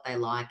they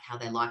like, how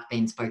they like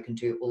being spoken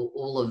to,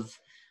 all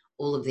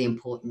of the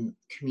important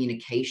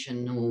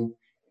communicational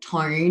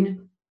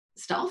tone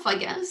stuff, I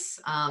guess.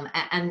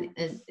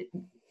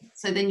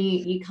 So then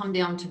you come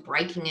down to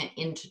breaking it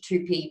into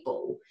two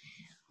people.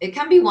 It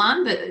can be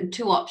one, but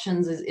two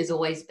options is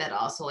always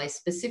better. So a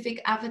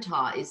specific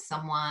avatar is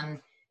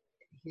someone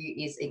who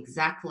is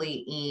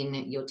exactly in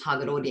your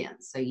target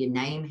audience. So you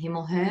name him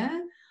or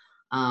her,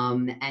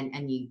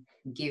 and you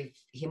give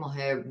him or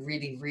her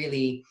really,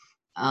 really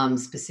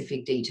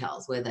specific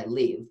details: where they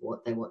live,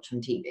 what they watch on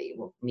TV,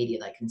 what media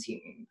they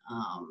consume,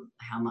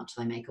 how much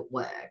they make at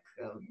work,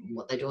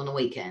 what they do on the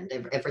weekend,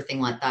 everything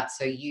like that.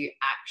 So you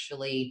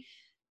actually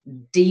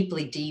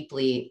deeply,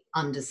 deeply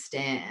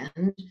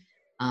understand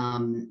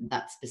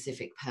that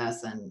specific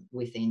person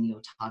within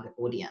your target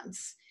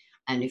audience.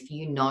 And if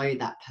you know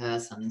that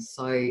person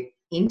so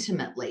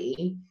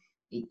intimately,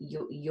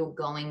 you're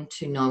going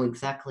to know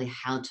exactly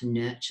how to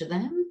nurture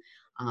them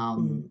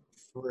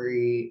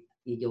through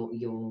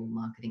your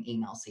marketing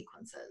email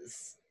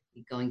sequences.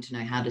 You're going to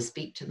know how to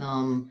speak to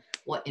them,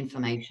 what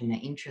information they're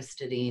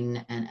interested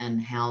in, and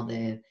how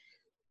they're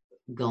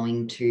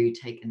going to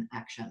take an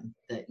action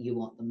that you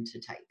want them to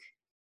take.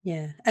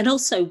 Yeah. And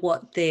also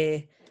what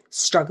they're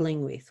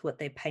struggling with, what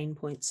their pain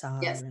points are.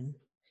 Yes. And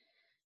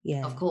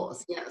yeah. Of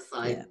course. Yes.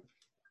 I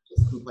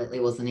just completely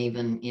wasn't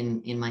even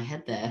in my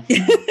head there.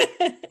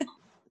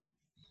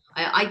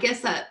 I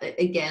guess that,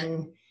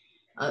 again,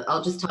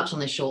 I'll just touch on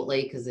this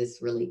shortly because this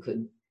really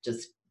could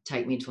just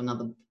take me to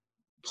another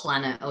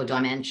planet or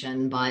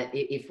dimension. But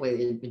if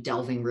we're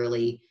delving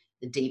really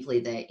deeply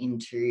there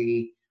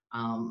into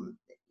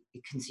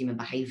consumer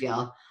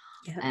behavior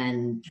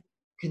and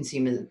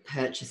consumer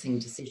purchasing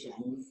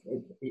decisions,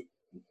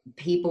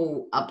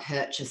 people are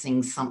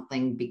purchasing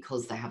something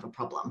because they have a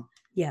problem.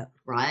 Yeah.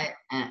 Right.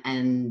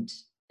 And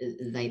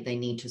they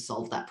need to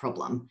solve that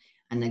problem,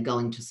 and they're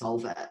going to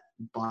solve it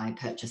by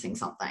purchasing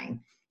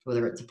something,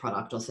 whether it's a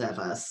product or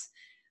service.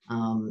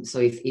 So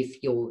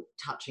if you're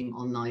touching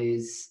on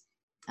those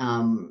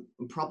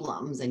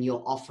problems and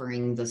you're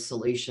offering the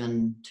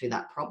solution to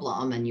that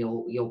problem, and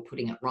you're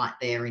putting it right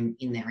there in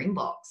their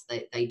inbox,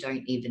 they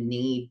don't even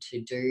need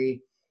to do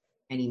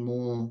any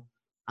more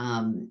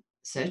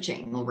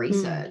searching or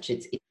research.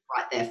 It's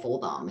right there for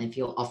them if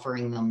you're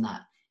offering them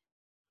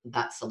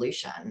that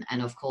solution.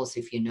 And of course,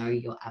 if you know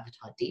your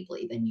avatar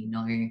deeply, then you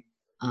know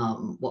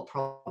what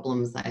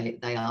problems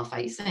they are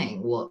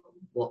facing,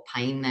 what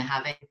pain they're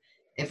having,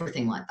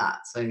 everything like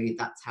that. So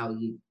that's how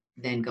you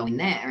then go in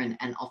there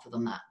and offer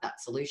them that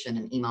solution.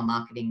 And email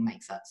marketing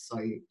makes that so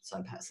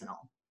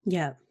personal.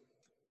 Yeah.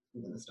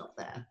 I'm going to stop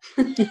there.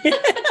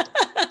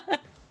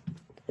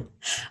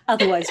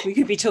 Otherwise, we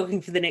could be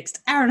talking for the next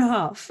hour and a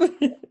half. We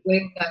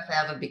can go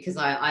forever because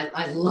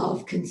I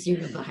love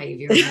consumer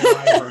behavior.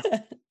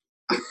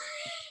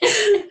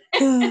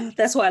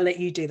 That's why I let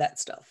you do that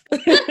stuff.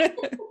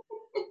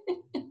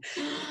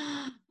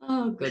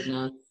 Oh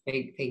goodness,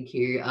 thank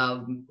you.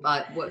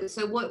 But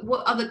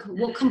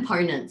what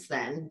components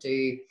then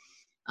do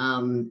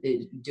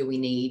we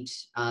need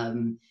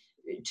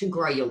to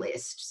grow your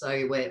list? So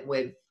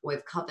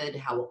we've covered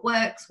how it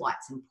works, why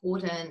it's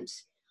important.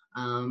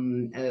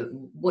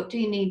 What do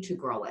you need to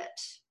grow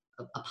it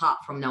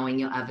apart from knowing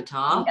your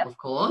avatar? Of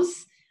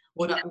course.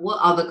 What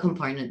other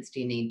components do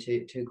you need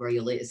to grow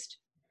your list?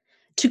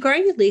 To grow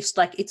your list,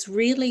 like, it's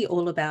really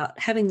all about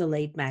having the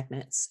lead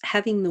magnets,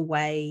 having the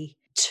way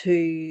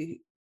to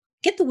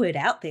get the word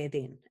out there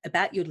then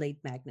about your lead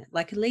magnet.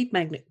 Like, a lead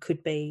magnet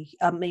could be,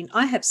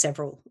 I have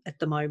several at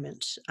the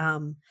moment,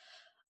 and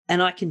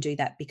I can do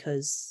that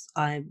because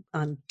I'm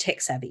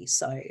tech savvy.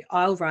 So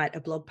I'll write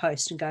a blog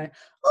post and go,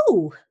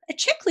 oh, a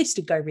checklist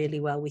would go really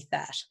well with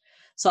that.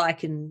 So I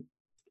can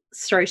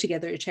throw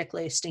together a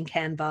checklist in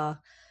Canva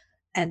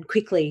and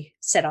quickly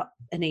set up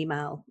an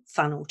email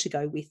funnel to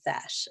go with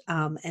that.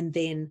 And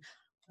then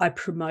I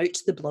promote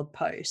the blog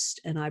post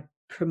and I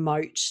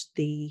promote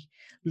the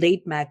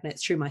lead magnet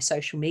through my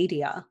social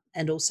media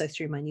and also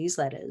through my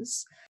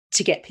newsletters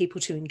to get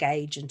people to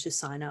engage and to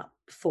sign up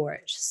for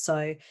it.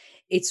 So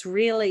it's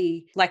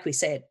really, like we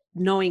said,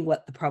 knowing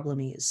what the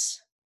problem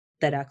is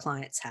that our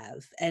clients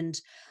have.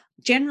 And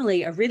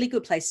generally, a really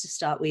good place to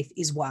start with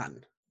is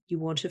one. You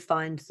want to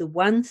find the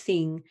one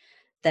thing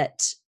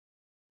that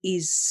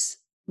is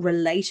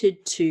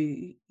related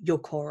to your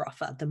core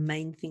offer, the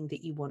main thing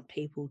that you want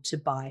people to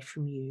buy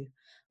from you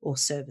or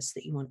service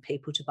that you want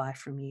people to buy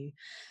from you.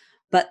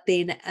 But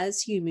then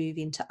as you move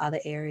into other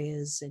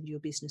areas and your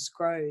business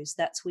grows,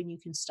 that's when you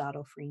can start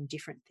offering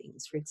different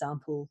things. For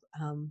example,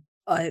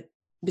 I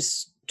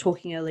was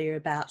talking earlier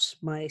about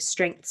my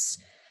strengths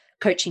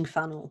coaching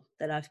funnel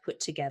that I've put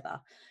together.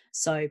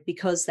 So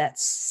because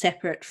that's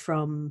separate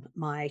from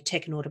my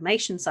tech and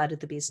automation side of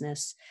the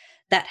business,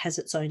 that has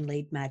its own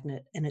lead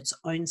magnet and its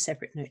own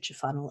separate nurture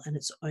funnel and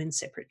its own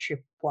separate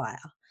tripwire.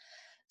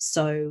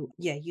 So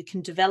yeah, you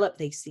can develop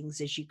these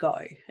things as you go,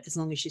 as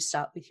long as you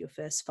start with your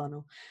first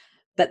funnel.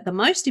 But the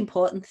most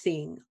important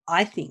thing,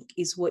 I think,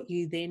 is what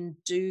you then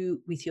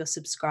do with your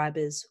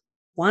subscribers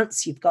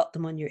once you've got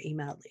them on your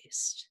email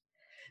list.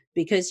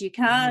 Because you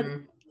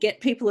can't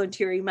get people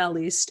onto your email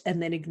list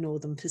and then ignore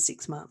them for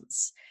 6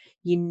 months.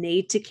 You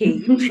need to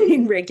keep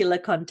in regular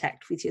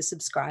contact with your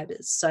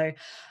subscribers. So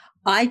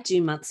I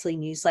do monthly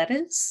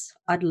newsletters.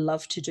 I'd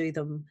love to do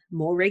them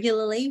more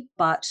regularly,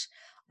 but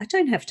I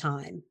don't have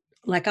time.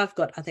 Like, I've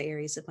got other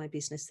areas of my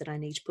business that I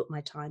need to put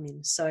my time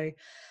in. So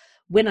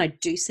when I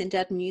do send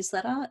out a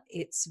newsletter,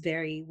 it's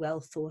very well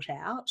thought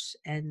out,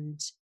 and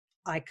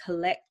I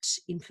collect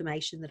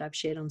information that I've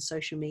shared on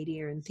social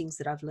media and things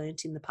that I've learned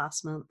in the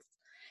past month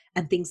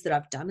and things that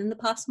I've done in the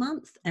past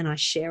month. And I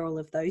share all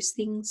of those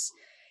things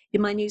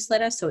in my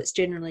newsletter. So it's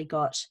generally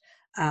got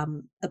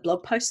a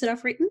blog post that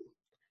I've written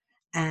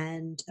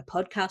and a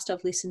podcast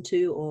I've listened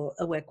to, or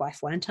a Work Wife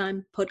Wine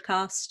Time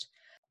podcast,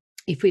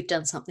 if we've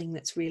done something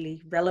that's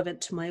really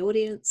relevant to my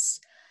audience.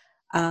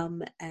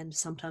 And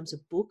sometimes a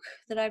book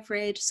that I've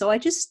read. So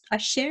I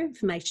share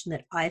information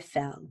that I've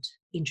found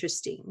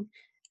interesting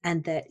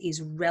and that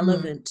is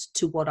relevant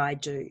to what I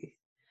do.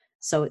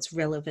 So it's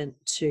relevant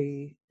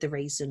to the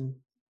reason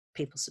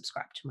people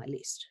subscribe to my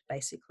list,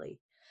 basically.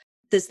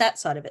 There's that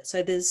side of it.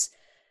 So there's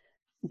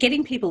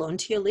getting people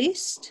onto your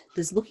list,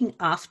 there's looking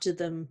after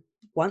them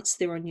once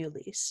they're on your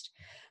list.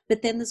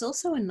 But then there's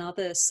also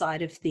another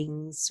side of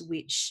things,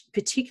 which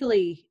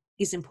particularly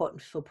is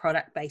important for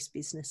product-based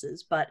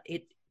businesses, but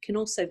it can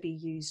also be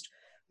used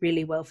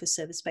really well for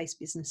service-based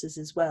businesses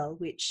as well,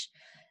 which,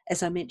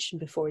 as I mentioned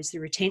before, is the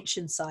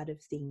retention side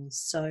of things.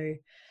 So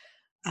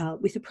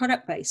with a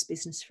product-based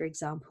business, for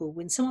example,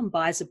 when someone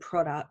buys a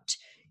product,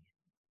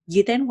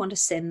 you then want to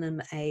send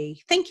them a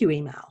thank you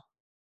email.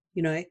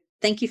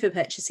 Thank you for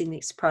purchasing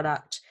this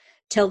product.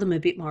 Tell them a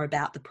bit more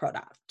about the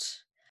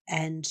product,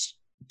 and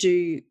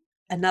do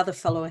another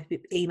follow-up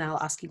email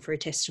asking for a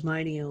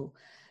testimonial.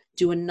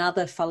 Do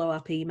another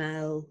follow-up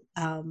email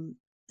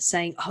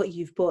saying, oh,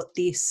 you've bought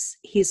this,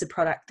 here's a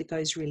product that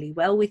goes really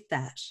well with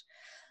that.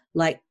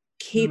 Like,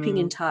 keeping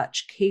in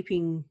touch,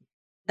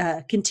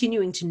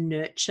 continuing to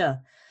nurture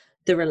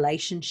the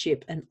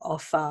relationship and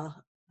offer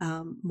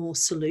more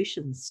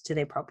solutions to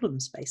their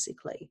problems,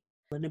 basically.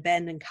 An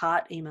abandoned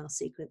cart email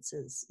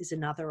sequences is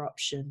another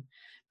option,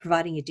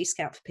 providing a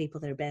discount for people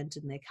that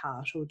abandon their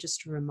cart, or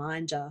just a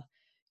reminder,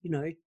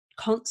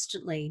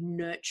 constantly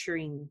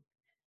nurturing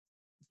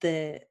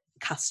the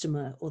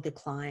customer or the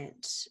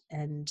client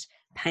and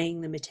paying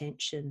them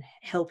attention,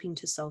 helping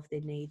to solve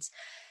their needs.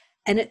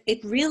 And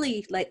it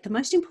really, like, the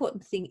most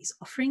important thing is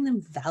offering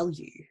them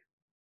value.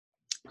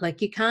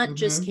 Like, you can't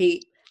just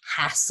keep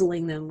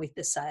hassling them with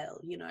the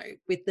sale,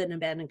 with an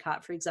abandoned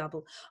cart, for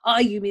example. Oh,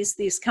 you missed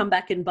this, come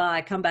back and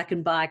buy, come back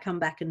and buy, come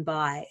back and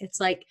buy. It's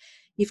like,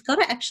 you've got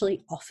to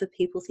actually offer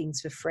people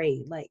things for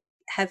free, like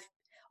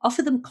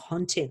offer them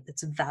content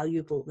that's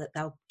valuable, that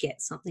they'll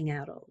get something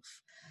out of.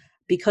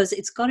 Because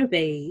it's got to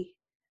be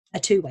a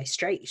two-way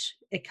street.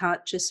 It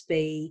can't just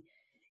be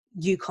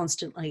you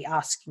constantly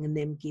asking and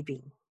them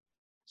giving.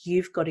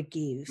 You've got to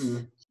give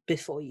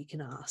before you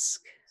can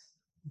ask.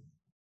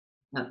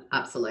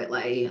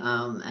 Absolutely.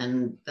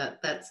 And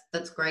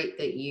that's great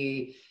that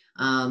you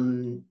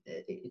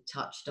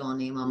touched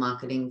on email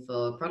marketing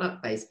for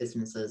product-based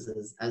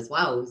businesses as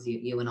well, as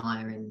you and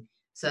I are in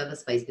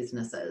service-based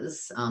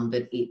businesses.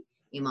 But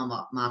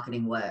email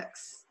marketing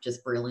works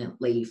just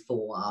brilliantly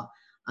for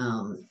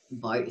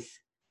both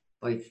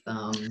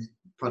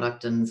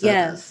product and service.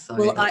 Yeah. So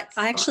well,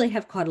 I actually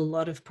have quite a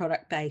lot of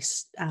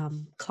product-based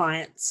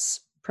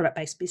clients,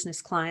 product-based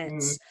business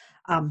clients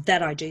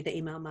that I do the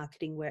email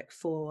marketing work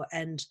for.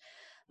 And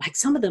like,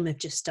 some of them have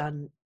just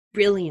done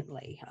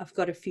brilliantly. I've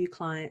got a few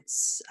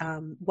clients,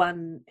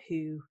 one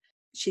who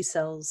she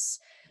sells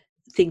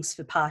things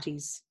for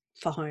parties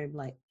for home,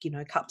 like,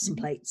 cups and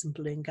plates and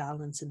balloon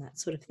garlands and that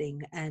sort of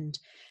thing. And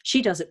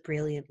she does it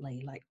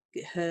brilliantly. Like,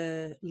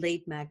 her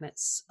lead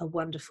magnets are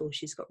wonderful.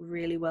 She's got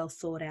really well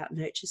thought out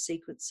nurture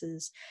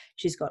sequences.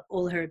 She's got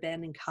all her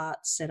abandoned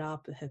carts set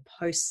up, her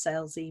post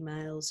sales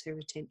emails, her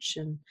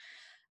retention.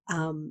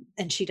 And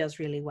she does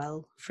really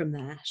well from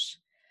that.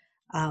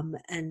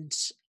 And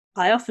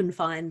I often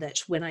find that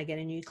when I get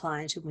a new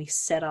client and we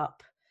set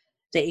up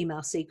the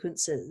email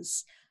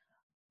sequences,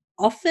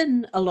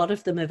 often a lot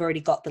of them have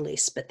already got the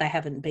list, but they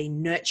haven't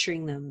been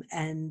nurturing them.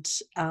 And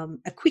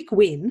a quick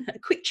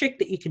trick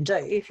that you can do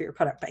if you're a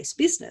product-based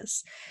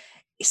business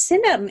is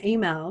send out an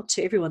email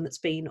to everyone that's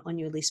been on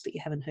your list but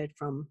you haven't heard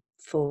from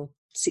for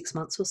 6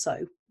 months or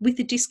so with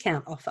a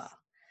discount offer.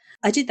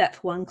 I did that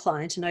for one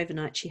client, and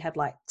overnight she had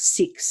like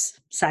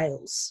 6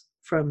 sales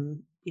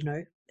from,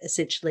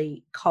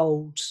 essentially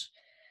cold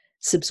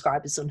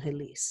subscribers on her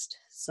list.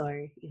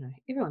 So,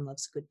 everyone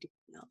loves a good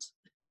discount.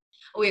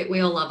 We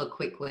all love a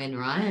quick win,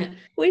 right?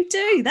 We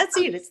do. That's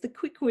it. It's the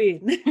quick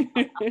win. This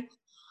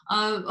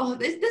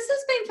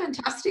has been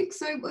fantastic.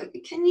 So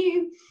can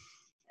you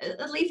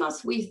leave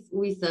us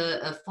with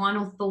a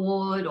final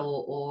thought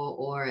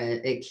or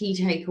a key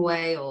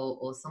takeaway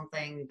or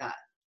something that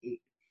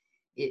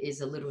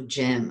is a little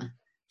gem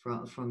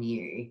from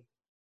you?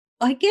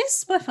 I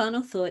guess my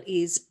final thought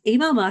is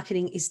email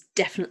marketing is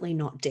definitely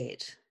not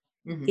dead.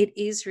 Mm-hmm. It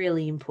is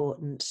really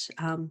important.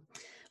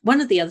 One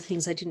of the other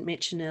things I didn't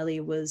mention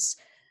earlier was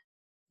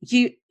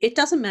it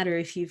doesn't matter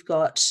if you've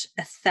got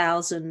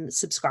 1,000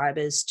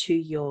 subscribers to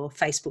your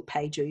Facebook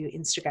page or your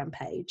Instagram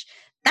page,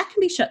 that can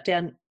be shut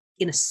down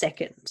in a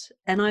second.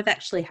 And I've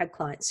actually had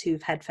clients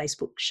who've had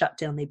Facebook shut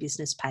down their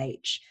business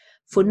page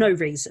for no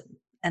reason,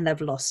 and they've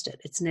lost it.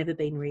 It's never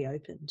been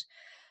reopened.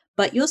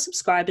 But your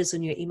subscribers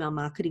on your email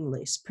marketing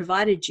list,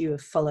 provided you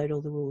have followed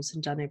all the rules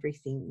and done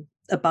everything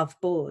above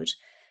board,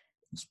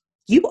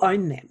 you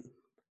own them.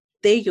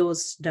 They're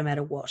yours no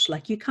matter what.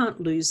 Like, you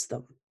can't lose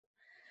them.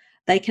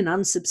 They can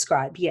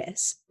unsubscribe,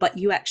 yes, but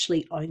you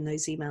actually own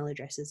those email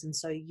addresses. And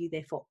so you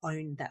therefore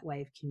own that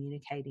way of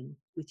communicating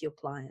with your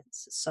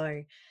clients.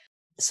 So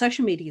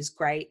social media is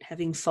great.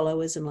 Having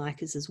followers and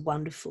likers is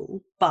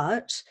wonderful,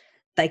 but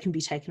they can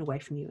be taken away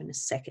from you in a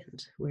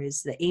second.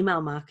 Whereas the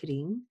email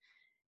marketing,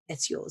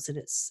 it's yours and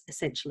it's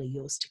essentially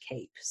yours to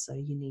keep. So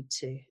you need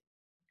to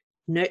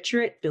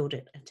nurture it, build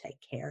it, and take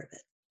care of it.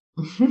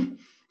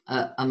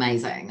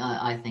 Amazing.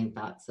 I think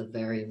that's a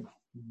very,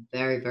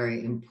 very,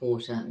 very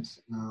important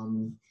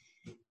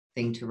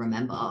thing to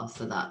remember.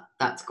 So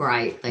that's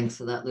great. Thanks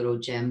for that little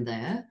gem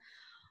there.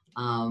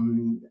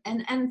 And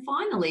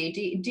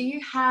finally, do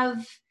you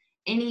have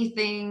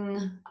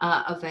anything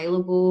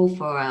available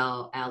for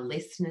our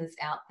listeners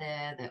out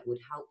there that would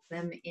help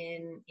them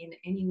in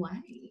any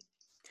way?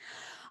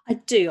 I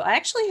do. I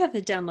actually have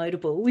a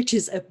downloadable, which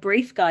is a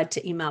brief guide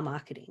to email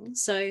marketing.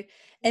 So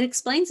it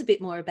explains a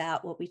bit more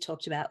about what we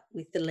talked about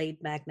with the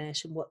lead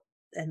magnet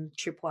and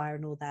Tripwire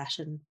and all that,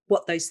 and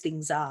what those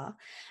things are.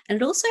 And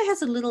it also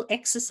has a little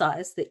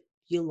exercise that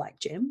you'll like,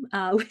 Jem,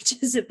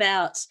 which is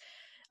about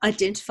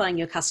identifying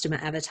your customer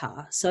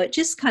avatar. So it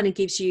just kind of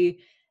gives you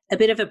a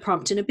bit of a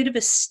prompt and a bit of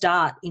a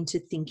start into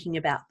thinking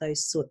about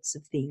those sorts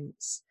of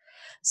things.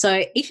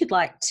 So if you'd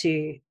like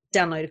to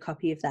download a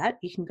copy of that,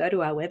 you can go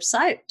to our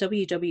website,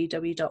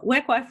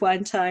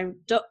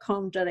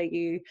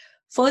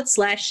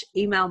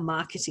 www.workwifewinetime.com.au/email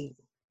marketing.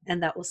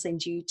 And that will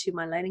send you to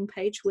my landing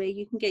page where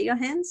you can get your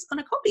hands on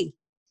a copy.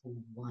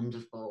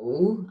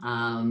 Wonderful.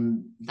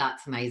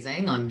 That's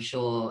amazing. I'm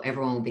sure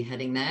everyone will be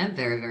heading there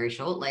very, very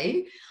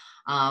shortly,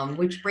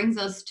 which brings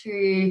us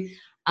to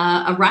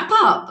a wrap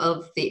up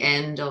of the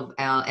end of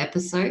our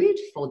episode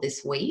for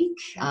this week.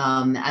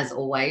 As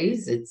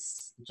always,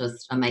 it's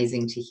just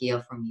amazing to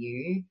hear from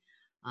you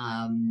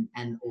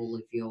and all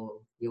of your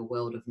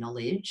world of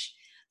knowledge.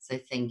 So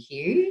thank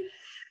you.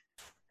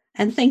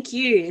 And thank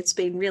you. It's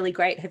been really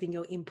great having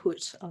your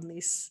input on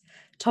this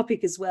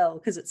topic as well,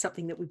 because it's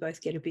something that we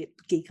both get a bit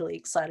geekily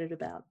excited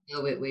about.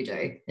 Yeah, we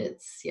do.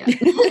 It's, yeah.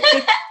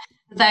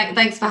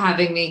 Thanks for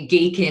having me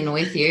geek in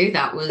with you.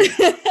 That was...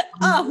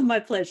 Oh, my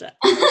pleasure.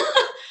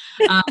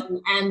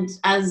 And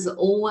as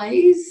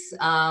always,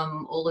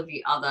 all of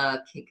you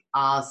other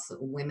kick-ass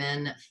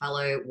women,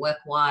 fellow work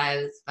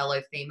wives,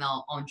 fellow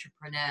female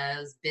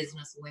entrepreneurs,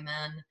 business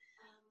women,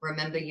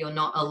 remember you're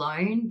not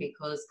alone,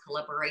 because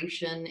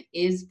collaboration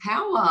is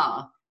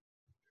power.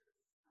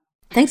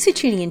 Thanks for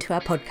tuning into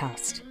our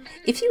podcast.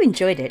 If you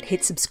enjoyed it,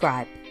 hit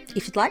subscribe.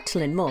 If you'd like to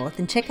learn more,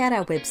 then check out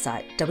our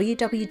website,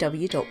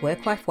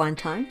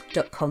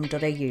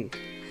 www.workwifewinetime.com.au.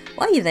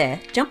 While you're there,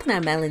 jump on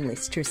our mailing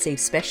list to receive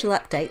special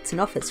updates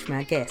and offers from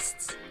our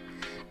guests.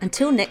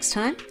 Until next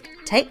time,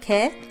 take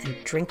care and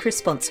drink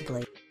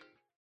responsibly.